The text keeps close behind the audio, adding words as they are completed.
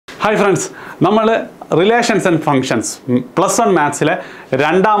Hi friends, നമ്മൾ relations and functions +1 മാത്സിലെ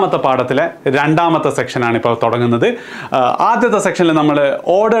രണ്ടാമത്തെ പാഠത്തിലെ രണ്ടാമത്തെ സെക്ഷനാണ് ഇപ്പോൾ തുടങ്ങുന്നത്. ആദ്യത്തെ സെക്ഷനിൽ നമ്മൾ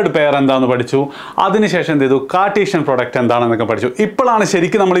ഓർഡേർഡ് പെയർ എന്താണെന്ന് പഠിച്ചു. അതിനുശേഷം എന്ത് ചെയ്തു, കാർട്ടീഷ്യൻ പ്രൊഡക്റ്റ് എന്താണെന്നൊക്കെ പഠിച്ചു. ഇപ്പോഴാണ്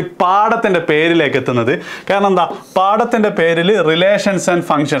ശരിക്കും നമ്മൾ ഈ പാഠത്തിൻ്റെ പേരിലേക്ക് എത്തുന്നത്. കാരണം എന്താ, പാഠത്തിൻ്റെ പേരിൽ റിലേഷൻസ് ആൻഡ്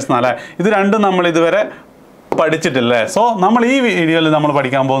ഫങ്ഷൻസ് എന്നല്ലേ, ഇത് രണ്ടും നമ്മൾ ഇതുവരെ പഠിച്ചിട്ടില്ലേ. സോ നമ്മൾ ഈ വീഡിയോയിൽ നമ്മൾ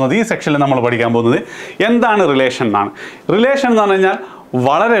പഠിക്കാൻ പോകുന്നത്, ഈ സെക്ഷനിൽ നമ്മൾ പഠിക്കാൻ പോകുന്നത് എന്താണ് റിലേഷൻ എന്നാണ്. റിലേഷൻ എന്ന് പറഞ്ഞു കഴിഞ്ഞാൽ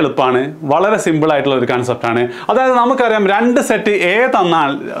വളരെ എളുപ്പമാണ്, വളരെ സിമ്പിളായിട്ടുള്ള ഒരു കൺസെപ്റ്റാണ്. അതായത് നമുക്കറിയാം, രണ്ട്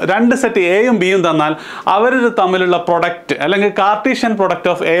സെറ്റ് എയും ബിയും തന്നാൽ അവർ തമ്മിലുള്ള പ്രൊഡക്റ്റ് അല്ലെങ്കിൽ Cartesian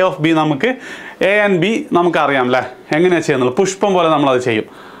product of A of B നമുക്ക് എ ആൻഡ് ബി നമുക്കറിയാം അല്ലേ, എങ്ങനെയാണ് ചെയ്യുന്നത്, പുഷ്പം പോലെ നമ്മളത് ചെയ്യും.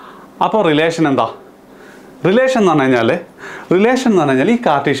 അപ്പോൾ റിലേഷൻ എന്താ? റിലേഷൻ എന്ന് പറഞ്ഞു കഴിഞ്ഞാൽ ഈ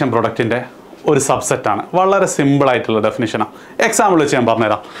കാർട്ടീഷ്യൻ പ്രൊഡക്റ്റിൻ്റെ ഒരു സബ്സെറ്റാണ്. വളരെ സിമ്പിളായിട്ടുള്ള ഡെഫിനിഷനാണ്. എക്സാമ്പിൾ വെച്ച് ഞാൻ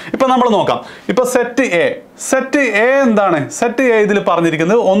പറഞ്ഞുതരാം. ഇപ്പം നമ്മൾ നോക്കാം. ഇപ്പോൾ സെറ്റ് എ എന്താണ്? സെറ്റ് എ ഇതിൽ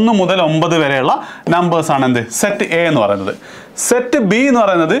പറഞ്ഞിരിക്കുന്നത് 1 മുതൽ 9 വരെയുള്ള നമ്പേഴ്സാണ് എന്ത്, സെറ്റ് എ എന്ന് പറയുന്നത്. സെറ്റ് ബി എന്ന്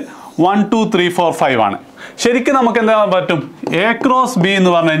പറയുന്നത് 1 2 3 4 5 ആണ്. ശരിക്കും നമുക്ക് എന്താ പറ്റും, എ ക്രോസ് ബി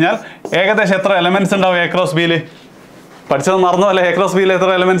എന്ന് പറഞ്ഞു കഴിഞ്ഞാൽ ഏകദേശം എത്ര എലമെൻറ്റ്സ് ഉണ്ടാവും എ ക്രോസ് ബിയിൽ? പഠിച്ചത് മറന്നു അല്ലേ? എ ക്രോസ് ബിയിൽ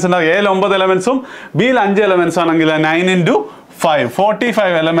എത്ര എലമെൻറ്റ്സ് ഉണ്ടാവും? എയിൽ 9 എലമെൻറ്റ്സും ബിയിൽ 5 എലമെൻറ്റ്സ് ആണെങ്കിൽ 9 × 5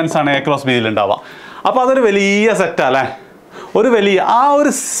 45 എലമെൻറ്റ്സ് ആണ് എ ക്രോസ് ബിയിൽ ഉണ്ടാവുക. അപ്പോൾ അതൊരു വലിയ സെറ്റല്ലേ. ഒരു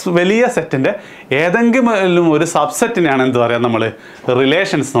വലിയ സെറ്റിൻ്റെ ഏതെങ്കിലും ഒരു സബ്സെറ്റിനെയാണ് എന്ത് പറയുക, നമ്മൾ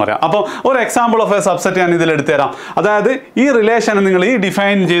റിലേഷൻസ് എന്ന് പറയാം. അപ്പോൾ ഒരു എക്സാമ്പിൾ ഓഫ് എ സബ്സെറ്റ് ഞാൻ ഇതിൽ എടുത്തു തരാം. അതായത് ഈ റിലേഷൻ നിങ്ങൾ ഈ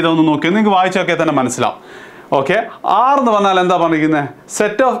ഡിഫൈൻ ചെയ്തൊന്ന് നോക്കി, നിങ്ങൾക്ക് വായിച്ചു നോക്കിയാൽ തന്നെ മനസ്സിലാവും. ഓക്കെ, ആർ എന്ന് പറഞ്ഞാൽ എന്താ പറഞ്ഞിരിക്കുന്നത്?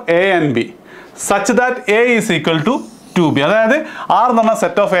 Set of A and be such that A is equal to 2b. അതായത് ആർ എന്ന് പറഞ്ഞാൽ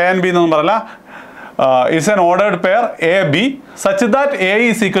set of A and B എന്നൊന്നും പറയില്ല, is an ordered pair AB such that A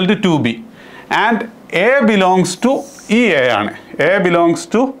is equal to 2B and A belongs to A ആണ്. A belongs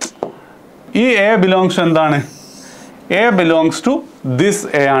to എന്താണ്? A belongs to this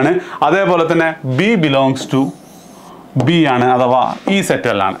A ആണ്. അതേപോലെ തന്നെ B belongs to B ആണ്, അഥവാ ഈ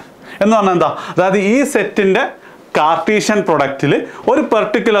സെറ്റല്ലാണ്. എന്ന് പറഞ്ഞാൽ എന്താ, അതായത് ഈ സെറ്റിൻ്റെ കാർട്ടീഷ്യൻ പ്രൊഡക്റ്റിൽ ഒരു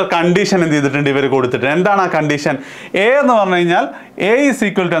പെർട്ടിക്കുലർ കണ്ടീഷൻ എന്ത് ചെയ്തിട്ടുണ്ട്, ഇവർ കൊടുത്തിട്ടുണ്ട്. എന്താണ് ആ കണ്ടീഷൻ? എ എന്ന് പറഞ്ഞു കഴിഞ്ഞാൽ A is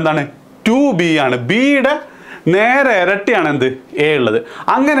equal to എന്താണ്, 2b ആണ്. ബിയുടെ നേരെ ഇരട്ടിയാണ് എന്ത്, എ ഉള്ളത്.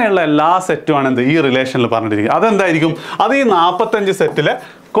 അങ്ങനെയുള്ള എല്ലാ സെറ്റുമാണ് എന്ത് ഈ റിലേഷനിൽ പറഞ്ഞിരിക്കുന്നത്. അതെന്തായിരിക്കും? അത് ഈ 45 സെറ്റിലെ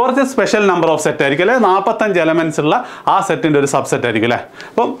കുറച്ച് സ്പെഷ്യൽ നമ്പർ ഓഫ് സെറ്റ് ആയിരിക്കും അല്ലേ, 45 എലമെൻറ്റ്സ് ഉള്ള ആ സെറ്റിൻ്റെ ഒരു സബ്സെറ്റ് ആയിരിക്കും അല്ലേ.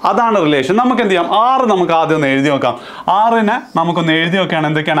 അപ്പം അതാണ് റിലേഷൻ. നമുക്ക് എന്ത് ചെയ്യാം, ആറ് നമുക്ക് ആദ്യം ഒന്ന് എഴുതി നോക്കാം. ആറിനെ നമുക്കൊന്ന് എഴുതി നോക്കുകയാണ്.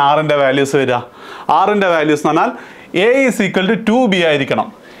 എന്തൊക്കെയാണ് ആറിൻ്റെ വാല്യൂസ് വരിക? ആറിൻ്റെ വാല്യൂസ് എന്ന് പറഞ്ഞാൽ A is equal to 2b ആയിരിക്കണം.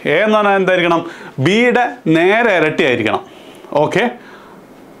 എ എന്ന് പറഞ്ഞാൽ എന്തായിരിക്കണം, ബിയുടെ നേരെ ഇരട്ടി ആയിരിക്കണം. ഓക്കെ,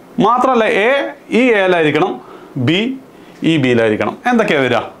 മാത്രമല്ല എ ഈ എയിലായിരിക്കണം, ബി ഈ ബിയിലായിരിക്കണം. എന്തൊക്കെയാണ്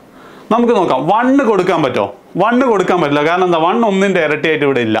വരിക നമുക്ക് നോക്കാം. 1 കൊടുക്കാൻ പറ്റുമോ? 1 കൊടുക്കാൻ പറ്റില്ല. കാരണം എന്താ, 1 ഒന്നിൻ്റെ ഇരട്ടിയായിട്ട്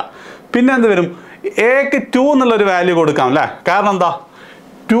ഇവിടെ ഇല്ല. പിന്നെ എന്ത് വരും, എക്ക് 2 എന്നുള്ളൊരു വാല്യൂ കൊടുക്കാം അല്ലേ. കാരണം എന്താ,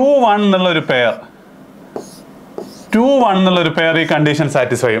 2 1 എന്നുള്ളൊരു പെയർ, 2 1 എന്നുള്ളൊരു പെയർ ഈ കണ്ടീഷൻ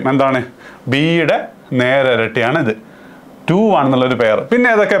സാറ്റിസ്ഫൈ ചെയ്യും. എന്താണ്, ബിയുടെ നേരെ ഇരട്ടിയാണ് ഇത്, 2 1 എന്നുള്ളൊരു പെയർ. പിന്നെ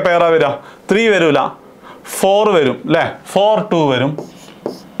ഏതൊക്കെ പെയറാ വരിക? 3 വരില്ല, 4 വരും അല്ലേ, 4 2 വരും,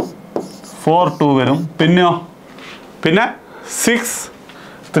 4 2 വരും. പിന്നെ 6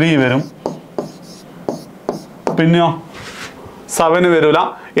 3 വരും. പിന്നെയോ 7 വരില്ല,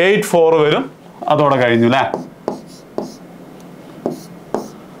 8 4 വരും. അതോടെ കഴിഞ്ഞു അല്ലേ.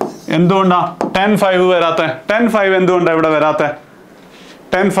 എന്തുകൊണ്ടാ 10 5 വരാത്ത? 10 5 എന്തുകൊണ്ടാണ് ഇവിടെ വരാത്ത?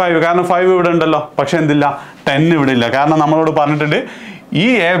 10 5 കാരണം 5 ഇവിടെ ഉണ്ടല്ലോ, പക്ഷെ എന്തില്ല, 10 ഇവിടെ ഇല്ല. കാരണം നമ്മളോട് പറഞ്ഞിട്ടുണ്ട് ഈ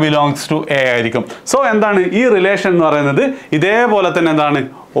എ ബിലോങ്സ് ടു എ ആയിരിക്കും. സോ എന്താണ് ഈ റിലേഷൻ എന്ന് പറയുന്നത്? ഇതേപോലെ തന്നെ എന്താണ്,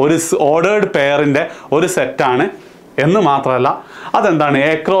 ഒരു ഓർഡേർഡ് പെയറിൻ്റെ ഒരു സെറ്റാണ് എന്ന് മാത്രമല്ല, അതെന്താണ്,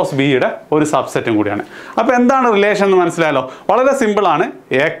 എ ക്രോസ് ബിയുടെ ഒരു സബ്സെറ്റും കൂടിയാണ്. അപ്പോൾ എന്താണ് റിലേഷൻ എന്ന് മനസ്സിലായല്ലോ. വളരെ സിമ്പിളാണ്.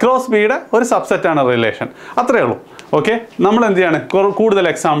 എ ക്രോസ് ബിയുടെ ഒരു സബ്സെറ്റാണ് റിലേഷൻ, അത്രയേ ഉള്ളൂ. ഓക്കെ, നമ്മൾ എന്ത് ചെയ്യാണ്, കൂടുതൽ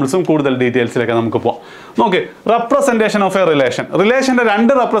എക്സാമ്പിൾസും കൂടുതൽ ഡീറ്റെയിൽസിലേക്ക് നമുക്ക് പോകാം. നോക്ക്, representation of A relation. റിലേഷൻ്റെ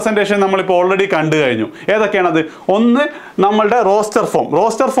 2 representation നമ്മളിപ്പോൾ ഓൾറെഡി കണ്ടു കഴിഞ്ഞു. ഏതൊക്കെയാണത്? ഒന്ന് നമ്മളുടെ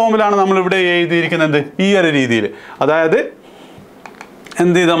റോസ്റ്റർ ഫോമിലാണ് നമ്മളിവിടെ എഴുതിയിരിക്കുന്നത് ഈ ഒരു രീതിയിൽ. അതായത്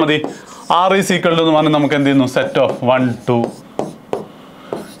എന്ത് ചെയ്താൽ മതി, ആർ ഈസ് ഈക്വൽ ടു എന്ന് പറഞ്ഞാൽ നമുക്ക് എന്ത് ചെയ്യുന്നു, സെറ്റ് ഓഫ് 1 2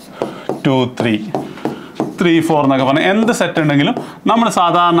 2 3 3 4 എന്നൊക്കെ പറഞ്ഞാൽ എന്ത് സെറ്റ് ഉണ്ടെങ്കിലും നമ്മൾ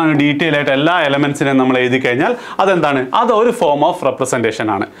സാധാരണ ഡീറ്റെയിൽ ആയിട്ട് എല്ലാ എലമെൻസിനെയും നമ്മൾ എഴുതി കഴിഞ്ഞാൽ അതെന്താണ്, അതൊരു ഫോം ഓഫ് റെപ്രസെൻറ്റേഷൻ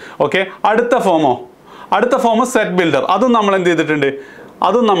ആണ്. ഓക്കെ, അടുത്ത ഫോം സെറ്റ് ബിൽഡർ. അതും നമ്മൾ എന്ത് ചെയ്തിട്ടുണ്ട്,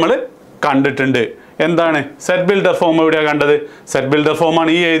 അതും നമ്മൾ കണ്ടിട്ടുണ്ട്. എന്താണ് സെറ്റ് ബിൽഡർ ഫോം? എവിടെയാണ് കണ്ടത്? സെറ്റ് ബിൽഡർ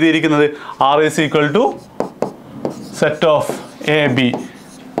ഫോമാണ് ഈ എഴുതിയിരിക്കുന്നത്. R is equal to set of A B.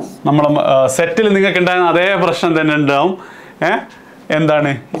 നമ്മൾ സെറ്റിൽ നിങ്ങൾക്ക് ഉണ്ടാകുന്ന അതേ പ്രശ്നം തന്നെ ഉണ്ടാവും.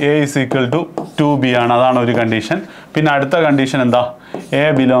 എന്താണ്, A is equal to 2b ആണ്, അതാണ് ഒരു കണ്ടീഷൻ. പിന്നെ അടുത്ത കണ്ടീഷൻ എന്താ, A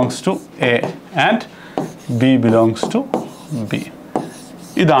belongs to A and B belongs to B.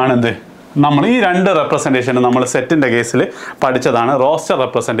 ഇതാണെന്ത് നമ്മൾ ഈ രണ്ട് റെപ്രസെൻറ്റേഷനും നമ്മൾ സെറ്റിൻ്റെ കേസിൽ പഠിച്ചതാണ്, റോസ്റ്റർ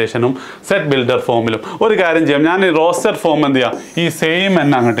റെപ്രസെൻറ്റേഷനും സെറ്റ് ബിൽഡർ ഫോമിലും. ഒരു കാര്യം ചെയ്യാം, ഞാൻ ഈ റോസ്റ്റർ ഫോം എന്ത് ചെയ്യാം, ഈ സെയിം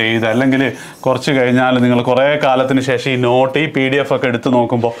തന്നെ അങ്ങോട്ട് എഴുതുക. അല്ലെങ്കിൽ കുറച്ച് കഴിഞ്ഞാൽ നിങ്ങൾ കുറേ കാലത്തിന് ശേഷം ഈ നോട്ട് ഈ PDF ഒക്കെ എടുത്ത്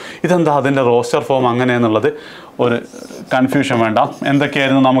നോക്കുമ്പോൾ ഇതെന്താ അതിൻ്റെ റോസ്റ്റർ ഫോം അങ്ങനെയെന്നുള്ളത് ഒരു കൺഫ്യൂഷൻ വേണ്ട.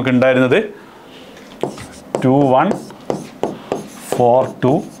 എന്തൊക്കെയായിരുന്നു നമുക്ക് ഉണ്ടായിരുന്നത്? 2 1 4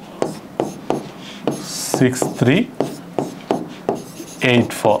 2 6 3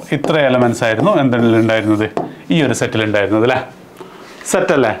 8 4 ഇത്ര എലമെൻറ്റ്സ് ആയിരുന്നു എന്തെങ്കിലും ഉണ്ടായിരുന്നത്, ഈ ഒരു സെറ്റിൽ ഉണ്ടായിരുന്നത് അല്ലേ?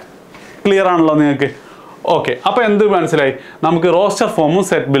 സെറ്റല്ലേ? ക്ലിയർ ആണല്ലോ നിങ്ങൾക്ക്? ഓക്കെ, അപ്പോൾ എന്ത് മനസ്സിലായി? നമുക്ക് റോസ്റ്റർ ഫോമും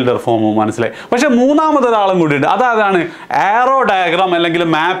സെറ്റ് ബിൽഡർ ഫോമും മനസ്സിലായി. പക്ഷേ മൂന്നാമതൊരാളും കൂടി ഉണ്ട്, അതാണ് ആരോ ഡയഗ്രാം അല്ലെങ്കിൽ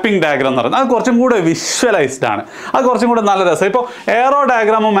മാപ്പിംഗ് ഡയഗ്രാം എന്ന് പറയുന്നത്. അത് കുറച്ചും കൂടെ വിഷ്വലൈസ്ഡ് ആണ്, അത് കുറച്ചും കൂടെ നല്ല രസം. ഇപ്പോൾ ഏറോ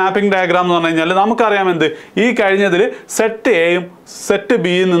ഡയഗ്രാമും മാപ്പിംഗ് ഡയഗ്രാം എന്ന് പറഞ്ഞു കഴിഞ്ഞാൽ നമുക്കറിയാം എന്ത്, ഈ കഴിഞ്ഞതിൽ സെറ്റ് എയും സെറ്റ്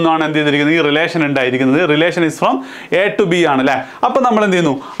ബിയിൽ നിന്നാണ് എന്ത് ചെയ്തിരിക്കുന്നത്, ഈ റിലേഷൻ ഉണ്ടായിരിക്കുന്നത്. Relation is from A to B ആണ് അല്ലേ? അപ്പോൾ നമ്മൾ എന്ത്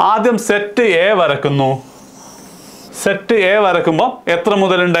ചെയ്യുന്നു, ആദ്യം സെറ്റ് എ വരക്കുന്നു. സെറ്റ് എ വരക്കുമ്പോൾ എത്ര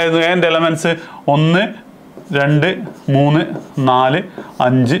മുതൽ ഉണ്ടായിരുന്നു എൻ്റെ എലമെൻറ്റ്സ്? 1 2 3 4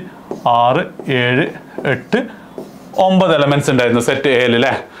 5 6 7 8 9 എലമെൻറ്റ്സ് ഉണ്ടായിരുന്നു സെറ്റ് എയിൽ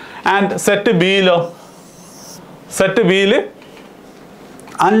അല്ലേ? And set ബിയിലോ? സെറ്റ് ബിയിൽ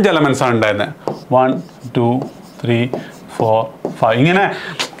 5 എലമെൻറ്റ്സ് ആണ് ഉണ്ടായിരുന്നത്. 1 2 3 4 5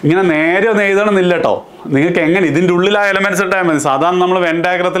 ഇങ്ങനെ നേരെ ഒന്നും എഴുതണമെന്നില്ല കേട്ടോ. നിങ്ങൾക്ക് എങ്ങനെ ഇതിൻ്റെ ഉള്ളിൽ ആ എലമെൻറ്റ്സ് ഇട്ടാൽ മതി. സാധാരണ നമ്മൾ വെൻ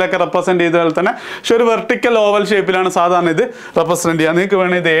ഡയഗ്രത്തിലൊക്കെ റെപ്രസെൻറ്റ് ചെയ്ത പോലെ തന്നെ, പക്ഷെ ഒരു വെർട്ടിക്കൽ ഓവൽ ഷേപ്പിലാണ് സാധാരണ ഇത് റെപ്രസെൻറ്റ് ചെയ്യുക. നിങ്ങൾക്ക്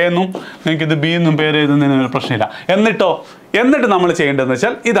വേണമെങ്കിൽ ഇത് എ എന്നും നിങ്ങൾക്ക് ഇത് ബി എന്നും പേര് എഴുതുന്നതിന് ഒരു പ്രശ്നമില്ല. എന്നിട്ട് നമ്മൾ ചെയ്യേണ്ടതെന്ന്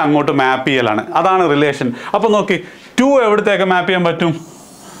വെച്ചാൽ ഇത് അങ്ങോട്ട് മാപ്പ് ചെയ്യലാണ്. അതാണ് റിലേഷൻ. അപ്പോൾ നോക്കി, 2 എവിടത്തേക്ക് മാപ്പ് ചെയ്യാൻ പറ്റും?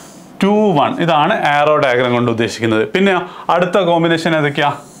 2 1 ഇതാണ് ആരോ ഡയഗ്രാം കൊണ്ട് ഉദ്ദേശിക്കുന്നത്. പിന്നെ അടുത്ത കോമ്പിനേഷൻ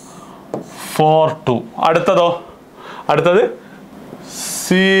ഏതൊക്കെയാ? 4 2. അടുത്തത്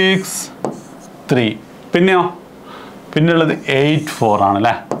 6 3. പിന്നെയുള്ളത് 8 4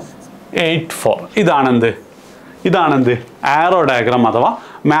 ആണല്ലേ? 8 4. ഇതാണെന്ത് ആരോ ഡയഗ്രാം അഥവാ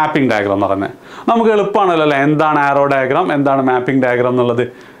മാപ്പിംഗ് ഡയഗ്രാം എന്ന് പറയുന്നത്. നമുക്ക് എളുപ്പമാണല്ലോ അല്ലേ? എന്താണ് ആരോ ഡയഗ്രാം, എന്താണ് മാപ്പിംഗ് ഡയഗ്രാം എന്നുള്ളത്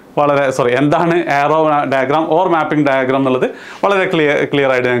എന്താണ് ആരോ ഡയഗ്രാം ഓർ മാപ്പിംഗ് ഡയഗ്രാം എന്നുള്ളത് വളരെ ക്ലിയർ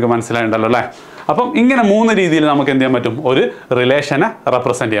ആയിട്ട് നിങ്ങൾക്ക് മനസ്സിലായിട്ടുണ്ടല്ലോ അല്ലേ? അപ്പം ഇങ്ങനെ 3 രീതിയിൽ നമുക്ക് എന്ത് ചെയ്യാൻ പറ്റും, ഒരു റിലേഷനെ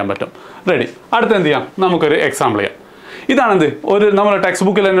റെപ്രസെൻറ്റ് ചെയ്യാൻ പറ്റും. റെഡി. അടുത്ത് എന്ത് ചെയ്യാം, നമുക്കൊരു എക്സാമ്പിൾ ചെയ്യാം. ഇതാണെന്ത് നമ്മുടെ ടെക്സ്റ്റ്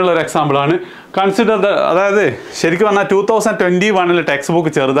ബുക്കിൽ തന്നെയുള്ള ഒരു എക്സാമ്പിളാണ്. കൺസിഡർ അതായത് ശരിക്കും പറഞ്ഞാൽ 2021 ടെക്സ്റ്റ്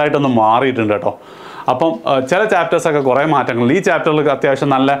ബുക്ക് ചെറുതായിട്ടൊന്ന് മാറിയിട്ടുണ്ട് കേട്ടോ. അപ്പം ചില ചാപ്റ്റേഴ്സൊക്കെ കുറേ മാറ്റങ്ങളുണ്ട്. ഈ ചാപ്റ്ററിൽ അത്യാവശ്യം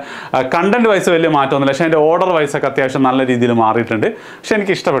നല്ല കണ്ടന്റ് വൈസ് വലിയ മാറ്റമൊന്നുമില്ല, പക്ഷേ അതിൻ്റെ ഓർഡർ വൈസൊക്കെ അത്യാവശ്യം നല്ല രീതിയിൽ മാറിയിട്ടുണ്ട്. പക്ഷേ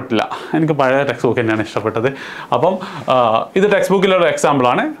എനിക്ക് ഇഷ്ടപ്പെട്ടില്ല, എനിക്ക് പഴയ ടെക്സ്റ്റ് ബുക്ക് തന്നെയാണ് ഇഷ്ടപ്പെട്ടത്. അപ്പം ഇത് ടെക്സ്റ്റ് ബുക്കിലുള്ള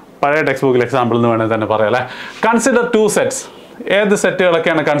എക്സാമ്പിളാണ്, പഴയ ടെക്സ്റ്റ് ബുക്കിൽ എക്സാമ്പിൾ എന്ന് വേണമെങ്കിൽ തന്നെ പറയാം അല്ലേ? Consider 2 sets. ഏത്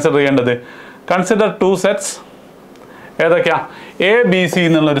സെറ്റുകളൊക്കെയാണ് കൺസിഡർ ചെയ്യേണ്ടത്? Consider 2 sets. ഏതൊക്കെയാ? ABC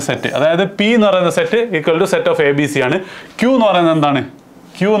എന്നുള്ളൊരു സെറ്റ്, അതായത് P എന്ന് പറയുന്ന set equal to set of ABC ആണ്. Q എന്ന് പറയുന്നത് എന്താണ്?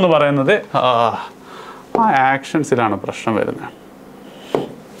 Q എന്ന് പറയുന്നത് ആ ആക്ഷൻസിലാണ് പ്രശ്നം വരുന്നത്.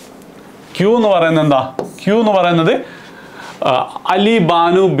 Q എന്ന് പറയുന്നത് എന്താ? Q എന്ന് പറയുന്നത് അലി,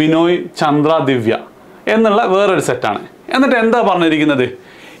 ബാനു, ബിനോയ്, ചന്ദ്ര, ദിവ്യ എന്നുള്ള വേറൊരു സെറ്റാണ്. എന്നിട്ട് എന്താ പറഞ്ഞിരിക്കുന്നത്?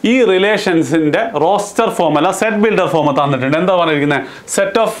 ഈ റിലേഷൻസിൻ്റെ റോസ്റ്റർ ഫോം അല്ല സെറ്റ് ബിൽഡർ ഫോം തന്നിട്ടുണ്ട്. എന്താ പറഞ്ഞിരിക്കുന്നത്?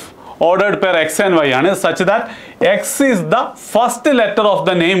 Set of ordered pair x and y ആണ്, such that x is the first letter of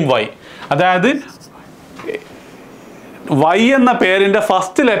the name y. അതായത് y എന്ന പേരിൻ്റെ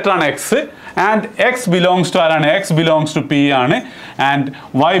ഫസ്റ്റ് ലെറ്റർ ആണ് x, and x belongs to ആരാണ്? x ബിലോങ്സ് ടു P ആണ്, and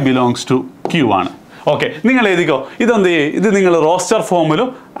y belongs to Q ആണ്. Okay, നിങ്ങൾ എഴുതിക്കോ. ഇത് നിങ്ങൾ റോസ്റ്റർ ഫോമിലും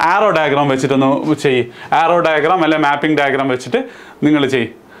ആരോ ഡയഗ്രാം വെച്ചിട്ടൊന്ന് ചെയ്യ്. ആരോ ഡയഗ്രാം അല്ലെ മാപ്പിംഗ് ഡയഗ്രാം വെച്ചിട്ട് നിങ്ങൾ ചെയ്യ്.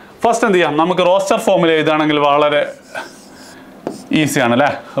 ഫസ്റ്റ് എന്ത് ചെയ്യാം, നമുക്ക് റോസ്റ്റർ ഫോമിൽ എഴുതുകയാണെങ്കിൽ വളരെ ഈസിയാണ് അല്ലേ?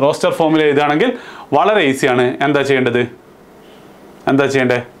 റോസ്റ്റർ ഫോമിൽ എഴുതുകയാണെങ്കിൽ വളരെ ഈസിയാണ്. എന്താ ചെയ്യേണ്ടത്?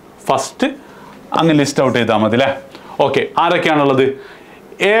 ഫസ്റ്റ് അങ്ങ് ലിസ്റ്റ് ഔട്ട് ചെയ്താൽ മതി അല്ലേ? ഓക്കെ, ആരൊക്കെയാണുള്ളത്?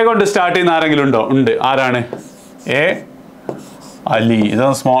 എ കൊണ്ട് സ്റ്റാർട്ട് ചെയ്യുന്ന ആരെങ്കിലും ഉണ്ടോ? ഉണ്ട്. ആരാണ്? എ, അലി.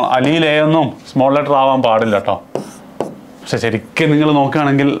 ഇതൊന്നും അലിയിൽ എ ഒന്നും സ്മോൾ ലെറ്റർ ആവാൻ പാടില്ല കേട്ടോ. പക്ഷെ ശരിക്കും നിങ്ങൾ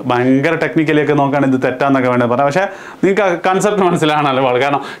നോക്കുകയാണെങ്കിൽ ഭയങ്കര ടെക്നിക്കലിയൊക്കെ നോക്കുകയാണെങ്കിൽ ഇത് തെറ്റാന്നൊക്കെ വേണ്ടത് പറയാം. പക്ഷേ നിങ്ങൾക്ക് കൺസെപ്റ്റ് മനസ്സിലാണല്ലോ.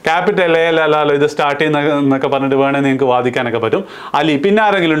 കാരണം ക്യാപിറ്റൽ എ അല്ലല്ലോ ഇത് സ്റ്റാർട്ട് ചെയ്യുന്ന എന്നൊക്കെ പറഞ്ഞിട്ട് വേണമെങ്കിൽ നിങ്ങൾക്ക് വാദിക്കാനൊക്കെ പറ്റും. അലി. പിന്നെ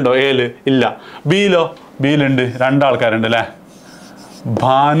ആരെങ്കിലും ഉണ്ടോ എയിൽ? ഇല്ല. ബിയിലുണ്ട് 2 ആൾക്കാരുണ്ട് അല്ലേ?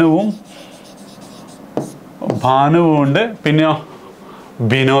 ഭാനുവും ഉണ്ട്. പിന്നെയോ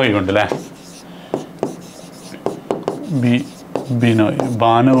ബിനോയും ഉണ്ട് അല്ലേ? ബിനോയ്.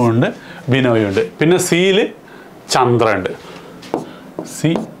 ഭാനുവും ഉണ്ട്, ബിനോയും ഉണ്ട്. പിന്നെ സിയിൽ ചന്ദ്ര ഉണ്ട്.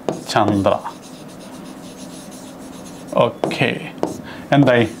 ചന്ദ്ര. ഓക്കെ,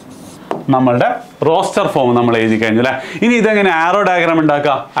 എന്തായി? നമ്മളുടെ റോസ്റ്റർ ഫോം നമ്മൾ എഴുതി കഴിഞ്ഞു അല്ലേ? ഇനി ഇതെങ്ങനെ ആരോ ഡയഗ്രാം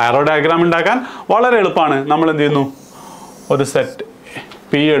ഉണ്ടാക്കാം? ആരോ ഡയഗ്രാം ഉണ്ടാക്കാൻ വളരെ എളുപ്പമാണ്. നമ്മൾ എന്ത് ചെയ്യുന്നു? ഒരു സെറ്റ്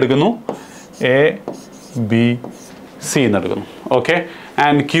P എടുക്കുന്നു, A B C എന്നെടുക്കുന്നു. Okay,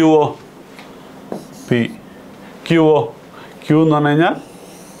 and Q O P. Q O Q എന്ന് പറഞ്ഞു കഴിഞ്ഞാൽ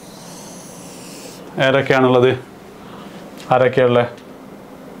ഏതൊക്കെയാണുള്ളത്? ആരൊക്കെയുള്ളത്?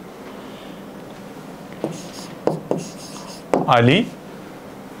 അലി,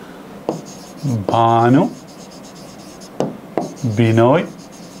 ഭാനു, ബിനോയ്,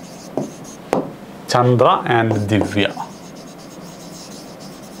 ചന്ദ്ര ആൻഡ് ദിവ്യ.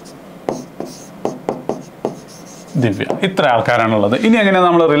 ഇത്ര ആൾക്കാരാണുള്ളത്. ഇനി എങ്ങനെയാണ്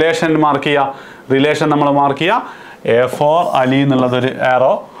നമ്മൾ റിലേഷൻ മാർക്ക് ചെയ്യുക? റിലേഷൻ നമ്മൾ മാർക്ക് ചെയ്യുക എ ഫോർ അലി എന്നുള്ളതൊരു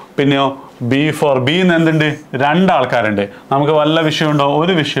ആരോ, പിന്നെയോ ബി ഫോർ ബി എന്ന് എന്തുണ്ട്? 2 ആൾക്കാരുണ്ട്. നമുക്ക് വല്ല വിഷയമുണ്ടോ?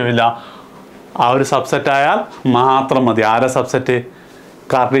 ഒരു വിഷയമില്ല. ആ ഒരു സബ്സെറ്റ് ആയാൽ മാത്രം മതി. ആരെ സബ്സെറ്റ്?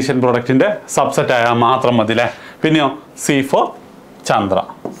 കാർട്ടീഷ്യൻ പ്രൊഡക്റ്റിൻ്റെ സബ്സെറ്റ് ആയാൽ മാത്രം മതി അല്ലേ? പിന്നെയോ സി ഫോർ ചന്ദ്ര.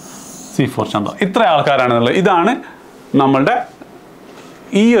 ഇത്ര ആൾക്കാരാണെന്നുള്ളത്. ഇതാണ് നമ്മളുടെ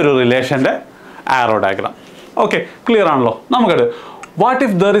ഈ ഒരു റിലേഷൻ്റെ ആരോ ഡയഗ്രാം. ഓക്കെ, ക്ലിയർ ആണല്ലോ? നമുക്കത് what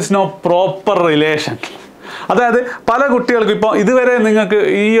if there is no proper relation? അതായത് പല കുട്ടികൾക്കും ഇപ്പോൾ ഇതുവരെ നിങ്ങൾക്ക്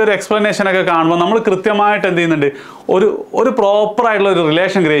ഈ ഒരു എക്സ്പ്ലനേഷനൊക്കെ കാണുമ്പോൾ നമ്മൾ കൃത്യമായിട്ട് എന്ത് ചെയ്യുന്നുണ്ട്? ഒരു പ്രോപ്പറായിട്ടുള്ള ഒരു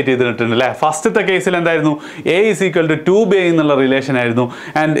റിലേഷൻ ക്രിയേറ്റ് ചെയ്തിട്ടുണ്ട് അല്ലേ? ഫസ്റ്റത്തെ കേസിൽ എന്തായിരുന്നു? A = 2b എന്നുള്ള റിലേഷൻ ആയിരുന്നു.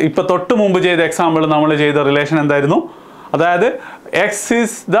 ആൻഡ് ഇപ്പോൾ തൊട്ട് മുമ്പ് ചെയ്ത എക്സാമ്പിൾ നമ്മൾ ചെയ്ത റിലേഷൻ എന്തായിരുന്നു? അതായത് X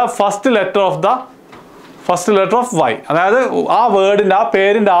is the first letter of Y. അതായത് ആ വേർഡിൻ്റെ, ആ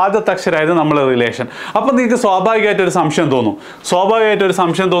പേരിൻ്റെ ആദ്യത്തെ അക്ഷരമായിരുന്നു നമ്മൾ റിലേഷൻ. അപ്പം നിങ്ങൾക്ക് സ്വാഭാവികമായിട്ടൊരു സംശയം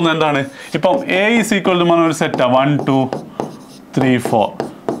തോന്നും. എന്താണ്? ഇപ്പം A = ഒരു സെറ്റാണ് 1 2 3 4.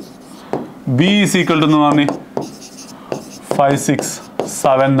 B = എന്ന് പറഞ്ഞ് 5 6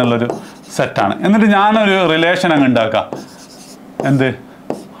 7 എന്നുള്ളൊരു സെറ്റാണ്. എന്നിട്ട് ഞാനൊരു റിലേഷൻ അങ്ങ് ഉണ്ടാക്കാം. എന്ത്?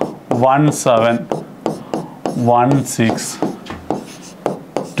 1 7 1 6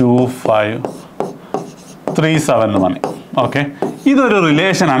 2 5 3 7 എന്ന് പറഞ്ഞു. ഓക്കെ, ഇതൊരു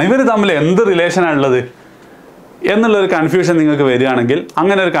റിലേഷനാണ്. ഇവർ തമ്മിൽ എന്ത് റിലേഷനാണുള്ളത് എന്നുള്ളൊരു കൺഫ്യൂഷൻ നിങ്ങൾക്ക് വരികയാണെങ്കിൽ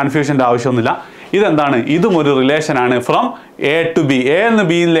അങ്ങനെ ഒരു കൺഫ്യൂഷൻ്റെ ആവശ്യമൊന്നുമില്ല. ഇതെന്താണ്? ഇതും ഒരു റിലേഷനാണ്. From A to B, A എന്ന്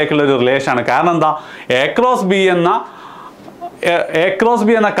ബിയിലേക്കുള്ള ഒരു റിലേഷനാണ്. കാരണം എന്താ? A cross B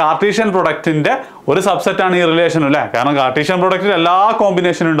എന്ന കാർട്ടീഷ്യൻ പ്രൊഡക്റ്റിൻ്റെ ഒരു സബ്സെറ്റാണ് ഈ റിലേഷൻ അല്ലേ? കാരണം കാർട്ടീഷ്യൻ പ്രൊഡക്റ്റിൽ എല്ലാ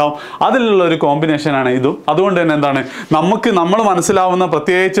കോമ്പിനേഷനും ഉണ്ടാവും. അതിലുള്ള ഒരു കോമ്പിനേഷനാണ് ഇതും. അതുകൊണ്ട് തന്നെ എന്താണ്, നമ്മൾ മനസ്സിലാവുന്ന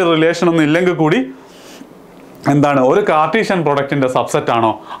പ്രത്യേകിച്ച് റിലേഷൻ ഒന്നും ഇല്ലെങ്കിൽ കൂടി എന്താണ്, ഒരു കാർട്ടീഷ്യൻ പ്രൊഡക്റ്റിൻ്റെ സബ്സെറ്റ്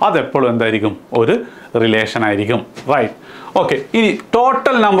ആണോ അതെപ്പോഴും എന്തായിരിക്കും? ഒരു റിലേഷൻ ആയിരിക്കും. റൈറ്റ്. ഓക്കെ, ഇനി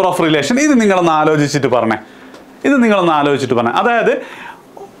ടോട്ടൽ നമ്പർ ഓഫ് റിലേഷൻ. ഇത് നിങ്ങളൊന്ന് ആലോചിച്ചിട്ട് പറഞ്ഞേ. അതായത്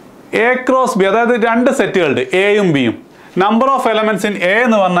A cross B, അതായത് 2 സെറ്റുകളുണ്ട്, എയും ബിയും. Number of elements in A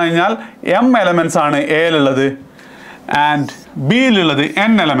എന്ന് പറഞ്ഞു കഴിഞ്ഞാൽ m എലമെൻറ്റ്സ് ആണ് എയിലുള്ളത് ആൻഡ് ബിയിലുള്ളത്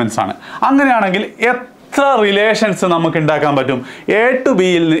n എലമെൻറ്റ്സ് ആണ്. അങ്ങനെയാണെങ്കിൽ എത്ര റിലേഷൻസ് നമുക്ക് ഉണ്ടാക്കാൻ പറ്റും? A to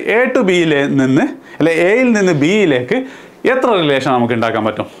Bയിൽ നിന്ന് അല്ലെ എയിൽ നിന്ന് ബിയിലേക്ക് എത്ര റിലേഷൻ നമുക്ക് ഉണ്ടാക്കാൻ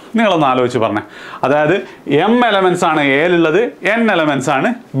പറ്റും? നിങ്ങളൊന്ന് ആലോചിച്ച് പറഞ്ഞേ. അതായത് m എലമെൻറ്റ്സ് ആണ് എയിലുള്ളത്, n എലമെൻറ്റ്സ് ആണ്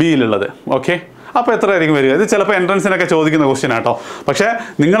ബിയിലുള്ളത്. ഓക്കെ, അപ്പോൾ എത്ര ആയിരിക്കും വരിക? ഇത് ചിലപ്പോൾ എൻട്രൻസിനൊക്കെ ചോദിക്കുന്ന ക്വസ്റ്റ്യൻ ആട്ടോ. പക്ഷേ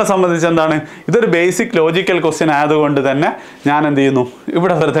നിങ്ങളെ സംബന്ധിച്ച് എന്താണ്, ഇതൊരു ബേസിക് ലോജിക്കൽ ക്വസ്റ്റ്യൻ ആയതുകൊണ്ട് തന്നെ ഞാൻ എന്ത് ചെയ്യുന്നു,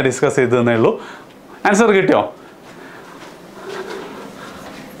 ഇവിടെ വെറുതെ ഡിസ്കസ് ചെയ്തു തന്നേ ഉള്ളൂ. ആൻസർ കിട്ടിയോ?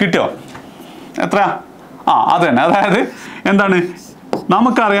 എത്ര? അത് തന്നെ. അതായത് എന്താണ്,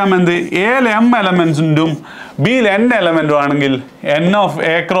 നമുക്കറിയാം എന്ത്, എയിൽ m എലമെൻറ്റും ബിയിൽ n എലമെൻറ്റും ആണെങ്കിൽ n of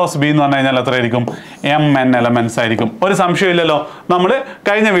A cross B എന്ന് പറഞ്ഞു കഴിഞ്ഞാൽ എത്ര ആയിരിക്കും? mn എലമെൻറ്റ്സ് ആയിരിക്കും. ഒരു സംശയമില്ലല്ലോ, നമ്മൾ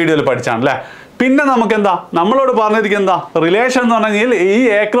കഴിഞ്ഞ വീഡിയോയിൽ പഠിച്ചാണ് അല്ലേ? പിന്നെ നമുക്ക് എന്താ, നമ്മളോട് പറഞ്ഞിരിക്കുന്നത് എന്താ, റിലേഷൻ എന്ന് പറഞ്ഞു കഴിഞ്ഞാൽ ഈ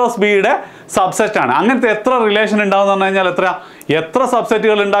A cross Bയുടെ സബ്സെറ്റ് ആണ്. അങ്ങനത്തെ എത്ര റിലേഷൻ ഉണ്ടാവും എന്ന് പറഞ്ഞു കഴിഞ്ഞാൽ എത്ര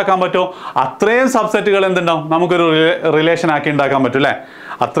സബ്സെറ്റുകൾ ഉണ്ടാക്കാൻ പറ്റുമോ അത്രയും സബ്സെറ്റുകൾ എന്തുണ്ടാവും, നമുക്കൊരു റിലേഷൻ ആക്കി ഉണ്ടാക്കാൻ പറ്റും അല്ലേ?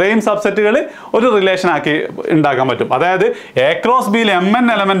 അത്രയും സബ്സെറ്റുകൾ ഒരു റിലേഷൻ ആക്കി ഉണ്ടാക്കാൻ പറ്റും. അതായത് A cross Bയിൽ mn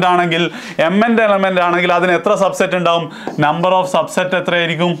എലമെന്റ് ആണെങ്കിൽ അതിന് എത്ര സബ്സെറ്റ് ഉണ്ടാവും? നമ്പർ ഓഫ് സബ്സെറ്റ്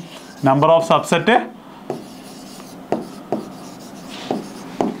എത്രയായിരിക്കും?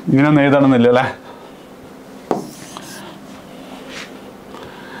 ഇങ്ങനെയൊന്നും എഴുതണമെന്നില്ല അല്ലേ?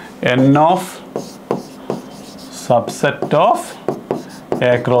 n of subset of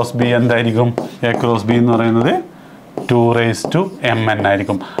A cross B എന്തായിരിക്കും? A cross B എന്ന് പറയുന്നത് 2⁻mn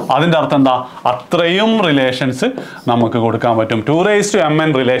ആയിരിക്കും. അതിൻ്റെ അർത്ഥം എന്താ, അത്രയും റിലേഷൻസ് നമുക്ക് കൊടുക്കാൻ പറ്റും.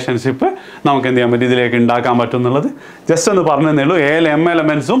 2⁻mn റിലേഷൻഷിപ്പ് നമുക്ക് എന്ത് ചെയ്യാൻ പറ്റും, ഇതിലേക്ക് ഉണ്ടാക്കാൻ പറ്റും എന്നുള്ളത് ജസ്റ്റ് ഒന്ന് പറഞ്ഞു തന്നേ ഉള്ളൂ. എയിൽ m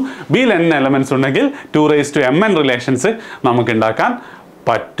എലമെൻസും ബിയിൽ n എലമെൻസും ഉണ്ടെങ്കിൽ 2⁻mn റിലേഷൻസ് നമുക്ക് ഉണ്ടാക്കാൻ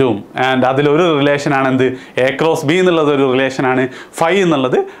പറ്റും. ആൻഡ് അതിലൊരു റിലേഷനാണ് എന്ത്, A cross B എന്നുള്ളത് ഒരു റിലേഷനാണ്, ഫൈ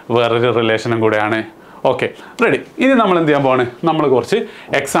എന്നുള്ളത് വേറൊരു റിലേഷനും കൂടെയാണ്. Okay, ready. ഇനി നമ്മൾ എന്ത് ചെയ്യാൻ പോവാണ്, നമ്മൾ കുറച്ച്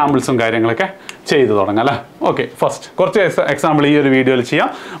എക്സാമ്പിൾസും കാര്യങ്ങളൊക്കെ ചെയ്തു തുടങ്ങാം അല്ലേ? ഓക്കെ, ഫസ്റ്റ് കുറച്ച് എക്സാമ്പിൾ ഈ ഒരു വീഡിയോയിൽ ചെയ്യാം.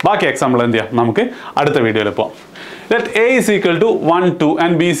 ബാക്കി എക്സാമ്പിൾ എന്ത് ചെയ്യാം, നമുക്ക് അടുത്ത വീഡിയോയിൽ പോകാം. let A is equal to 1 2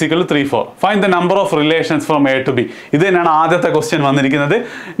 and B is equal to 3 4. Find the number of relations from A to B. ഇത് തന്നെയാണ് ആദ്യത്തെ ക്വസ്റ്റ്യൻ വന്നിരിക്കുന്നത്.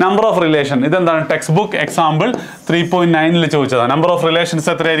 നമ്പർ ഓഫ് റിലേഷൻ ഇതെന്താണ് ടെക്സ്റ്റ് ബുക്ക് എക്സാമ്പിൾ 3.9 ചോദിച്ചതാണ്. നമ്പർ ഓഫ് റിലേഷൻസ്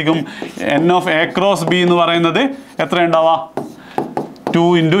എത്രയായിരിക്കും? n of A cross B എന്ന് പറയുന്നത് എത്ര ഉണ്ടാവുക? 2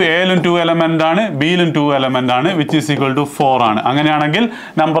 into എയിലും 2 എലമെന്റ് ആണ്, ബിയിലും 2 എലമെന്റ് ആണ്, വിച്ച് ഈസ് ഈക്വൽ ടു 4 ആണ്. അങ്ങനെയാണെങ്കിൽ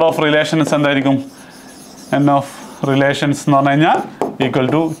നമ്പർ ഓഫ് റിലേഷൻസ് എന്തായിരിക്കും? n of relations എന്ന് പറഞ്ഞു കഴിഞ്ഞാൽ equal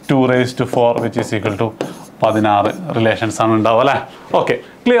to 2 raised to 4 which is equal to 16 relations ആണ് ഉണ്ടാവുക അല്ലേ? ഓക്കെ,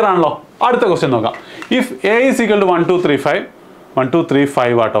 ക്ലിയർ ആണല്ലോ? അടുത്ത ക്വസ്റ്റ്യൻ നോക്കാം. If A is equal to 1 2 3 5 1 2 3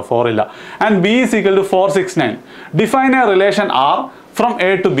 5 ആട്ടോ, 4 ഇല്ല, and B is equal to 4 6 9, define A relation are from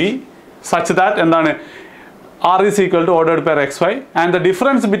A to be such that എന്താണ് R is equal to ordered pair xy and the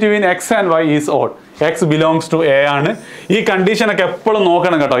difference between x and y is odd. X belongs to A ആണ്. ഈ condition ഒക്കെ എപ്പോഴും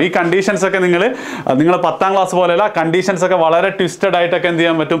നോക്കണം കേട്ടോ. ഈ conditions ഒക്കെ നിങ്ങൾ 10ാം ക്ലാസ് പോലെയല്ല, കണ്ടീഷൻസ് ഒക്കെ വളരെ ട്വിസ്റ്റഡ് ആയിട്ടൊക്കെ എന്ത്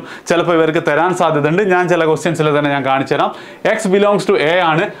ചെയ്യാൻ പറ്റും, ചിലപ്പോൾ ഇവർക്ക് തരാൻ സാധ്യതയുണ്ട്. ഞാൻ ചില ക്വസ്റ്റ്യൻസിൽ തന്നെ ഞാൻ കാണിച്ചു തരാം. X belongs to A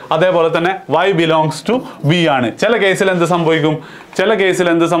ആണ്, അതേപോലെ തന്നെ Y belongs to B ആണ്. ചില കേസിൽ എന്ത് സംഭവിക്കും?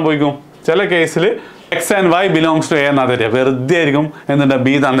 ചില കേസിൽ x and y belongs to A എന്നാ തരിക, വെറുതെ ആയിരിക്കും എന്നിട്ട്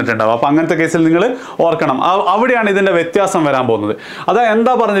B തന്നിട്ടുണ്ടാവും. അപ്പം അങ്ങനത്തെ കേസിൽ നിങ്ങൾ ഓർക്കണം, അവിടെയാണ് ഇതിൻ്റെ വ്യത്യാസം വരാൻ പോകുന്നത്. അതാ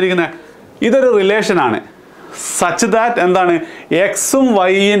എന്താ പറഞ്ഞിരിക്കുന്നത്? ഇതൊരു റിലേഷനാണ് സച്ച് ദാറ്റ് എന്താണ് എക്സും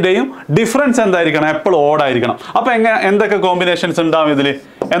വൈൻ്റെയും ഡിഫറൻസ് എന്തായിരിക്കണം? എപ്പോഴും ഓടായിരിക്കണം. അപ്പോൾ എന്തൊക്കെ കോമ്പിനേഷൻസ് ഉണ്ടാവും ഇതിൽ?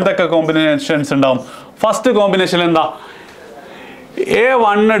 ഫസ്റ്റ് കോമ്പിനേഷൻ എന്താ?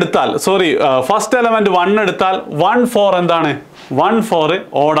 A1 എടുത്താൽ, ഫസ്റ്റ് എലമെന്റ് 1 എടുത്താൽ 1 4 എന്താണ്? 1 4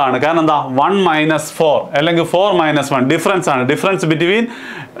 ഓടാണ്. കാരണം എന്താ? 1 - 4 അല്ലെങ്കിൽ 4 - 1 ഡിഫറൻസ് ആണ്. Difference between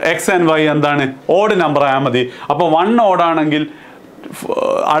X and Y എന്താണ്? ഓഡ് നമ്പർ ആയാൽ മതി. അപ്പോൾ 1 ഓടാണെങ്കിൽ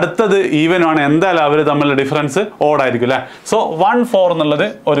അടുത്തത് ഈവൻ ആണ്, എന്തായാലും അവർ തമ്മിലുള്ള ഡിഫറൻസ് ഓടായിരിക്കും അല്ലേ? സോ 1 4 എന്നുള്ളത്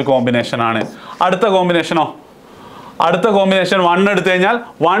ഒരു കോമ്പിനേഷൻ ആണ്. അടുത്ത കോമ്പിനേഷൻ 1 എടുത്തു കഴിഞ്ഞാൽ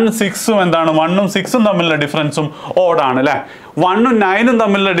 1 6 എന്താണ്? 1ഉം 6ഉം തമ്മിലുള്ള ഡിഫറൻസും ഓടാണ് അല്ലേ? 1ഉം 9ഉം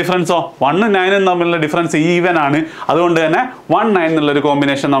തമ്മിലുള്ള ഡിഫറൻസോ? 1ഉം 9ഉം തമ്മിലുള്ള ഡിഫറൻസ് ഈവൻ ആണ്. അതുകൊണ്ട് തന്നെ 1 9 എന്നുള്ളൊരു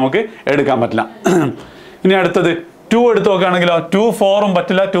കോമ്പിനേഷൻ നമുക്ക് എടുക്കാൻ പറ്റില്ല. ഇനി അടുത്തത് 2 എടുത്ത് നോക്കുകയാണെങ്കിലോ 2 4ഉം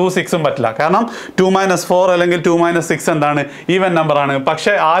പറ്റില്ല, 2 6ഉം പറ്റില്ല. കാരണം 2 - 4 അല്ലെങ്കിൽ 2 - 6 എന്താണ്? ഈവൻ നമ്പർ ആണ്.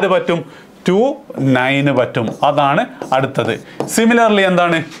 പക്ഷേ ആര് പറ്റും? 2 9 പറ്റും. അതാണ് അടുത്തത്. സിമിലർലി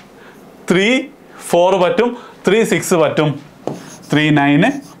എന്താണ്? 3 4 പറ്റും, 3 6 പറ്റും, 3 9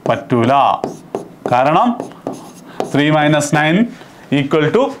 പറ്റൂല. കാരണം 3 - 9 equal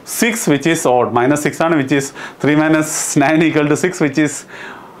to 6 which is odd. -6 ആണ്, which is 3 - 9 equal to 6 which is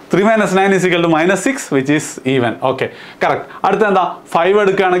 3 - 9 is equal to -6 which is even. Okay, correct. അടുത്ത എന്താ? 5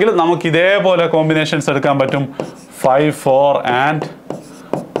 എടുക്കുകയാണെങ്കിൽ നമുക്ക് ഇതേപോലെ കോമ്പിനേഷൻസ് എടുക്കാൻ പറ്റും. 5 4 and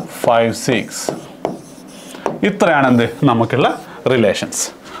 5 6. ഇത്രയാണ് എന്ത് നമുക്കുള്ള റിലേഷൻസ്.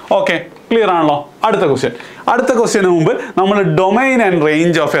 ഓക്കെ, ക്ലിയർ ആണല്ലോ? അടുത്ത ക്വസ്റ്റ്യന് മുമ്പ് നമ്മൾ domain and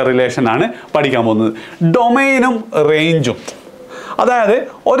range of A relation ആണ് പഠിക്കാൻ പോകുന്നത്. ഡൊമൈനും റേഞ്ചും, അതായത്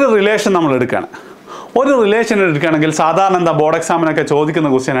ഒരു റിലേഷൻ നമ്മൾ എടുക്കുകയാണെങ്കിൽ സാധാരണ എന്താ ബോർഡ് എക്സാമിനൊക്കെ ചോദിക്കുന്ന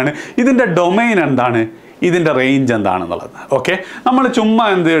ക്വസ്റ്റ്യൻ ആണ്, ഇതിൻ്റെ ഡൊമൈൻ എന്താണ്, ഇതിൻ്റെ റേഞ്ച് എന്താണെന്നുള്ളത്. ഓക്കെ, നമ്മൾ ചുമ്മാ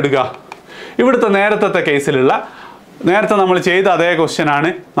എന്ത് എടുക്കുക? ഇവിടുത്തെ നേരത്തെ നമ്മൾ ചെയ്ത അതേ ക്വസ്റ്റ്യൻ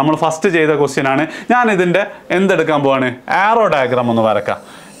ആണ്, നമ്മൾ ഫസ്റ്റ് ചെയ്ത ക്വസ്റ്റ്യൻ ആണ്. ഞാൻ ഇതിൻ്റെ എന്തെടുക്കാൻ പോവാണ്? ആരോ ഡയഗ്രാം ഒന്ന് വരക്കാം.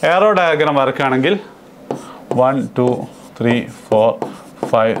 ആരോ ഡയഗ്രാം വരക്കുകയാണെങ്കിൽ 1 2 3 4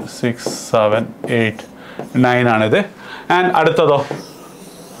 5 6 7 8 9 ആണിത്. ആൻഡ് അടുത്തതോ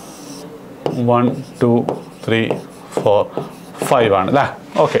 1 2 3 4 5 ആണ് അല്ലേ?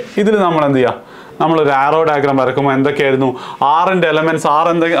 ഓക്കെ, ഇതിൽ നമ്മൾ എന്ത് ചെയ്യുക? നമ്മളൊരു ആരോ ഡയഗ്രാം വരക്കുമ്പോൾ എന്തൊക്കെയായിരുന്നു ആറിൻ്റെ എലമെൻറ്റ്സ്? ആറ്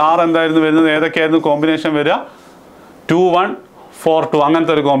എന്തായിരുന്നു വരുന്നത്? ഏതൊക്കെയായിരുന്നു കോമ്പിനേഷൻ വരിക? 2 1 4 2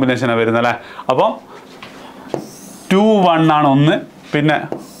 അങ്ങനത്തെ ഒരു കോമ്പിനേഷനാണ് വരുന്നത് അല്ലേ? അപ്പം 2 1 ആണ് ഒന്ന്, പിന്നെ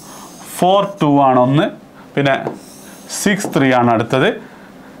 4 2 ആണ് ഒന്ന്, പിന്നെ 6 3 ആണ് അടുത്തത്,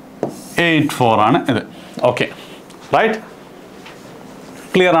 8 4 ആണ് ഇത്. Okay, right?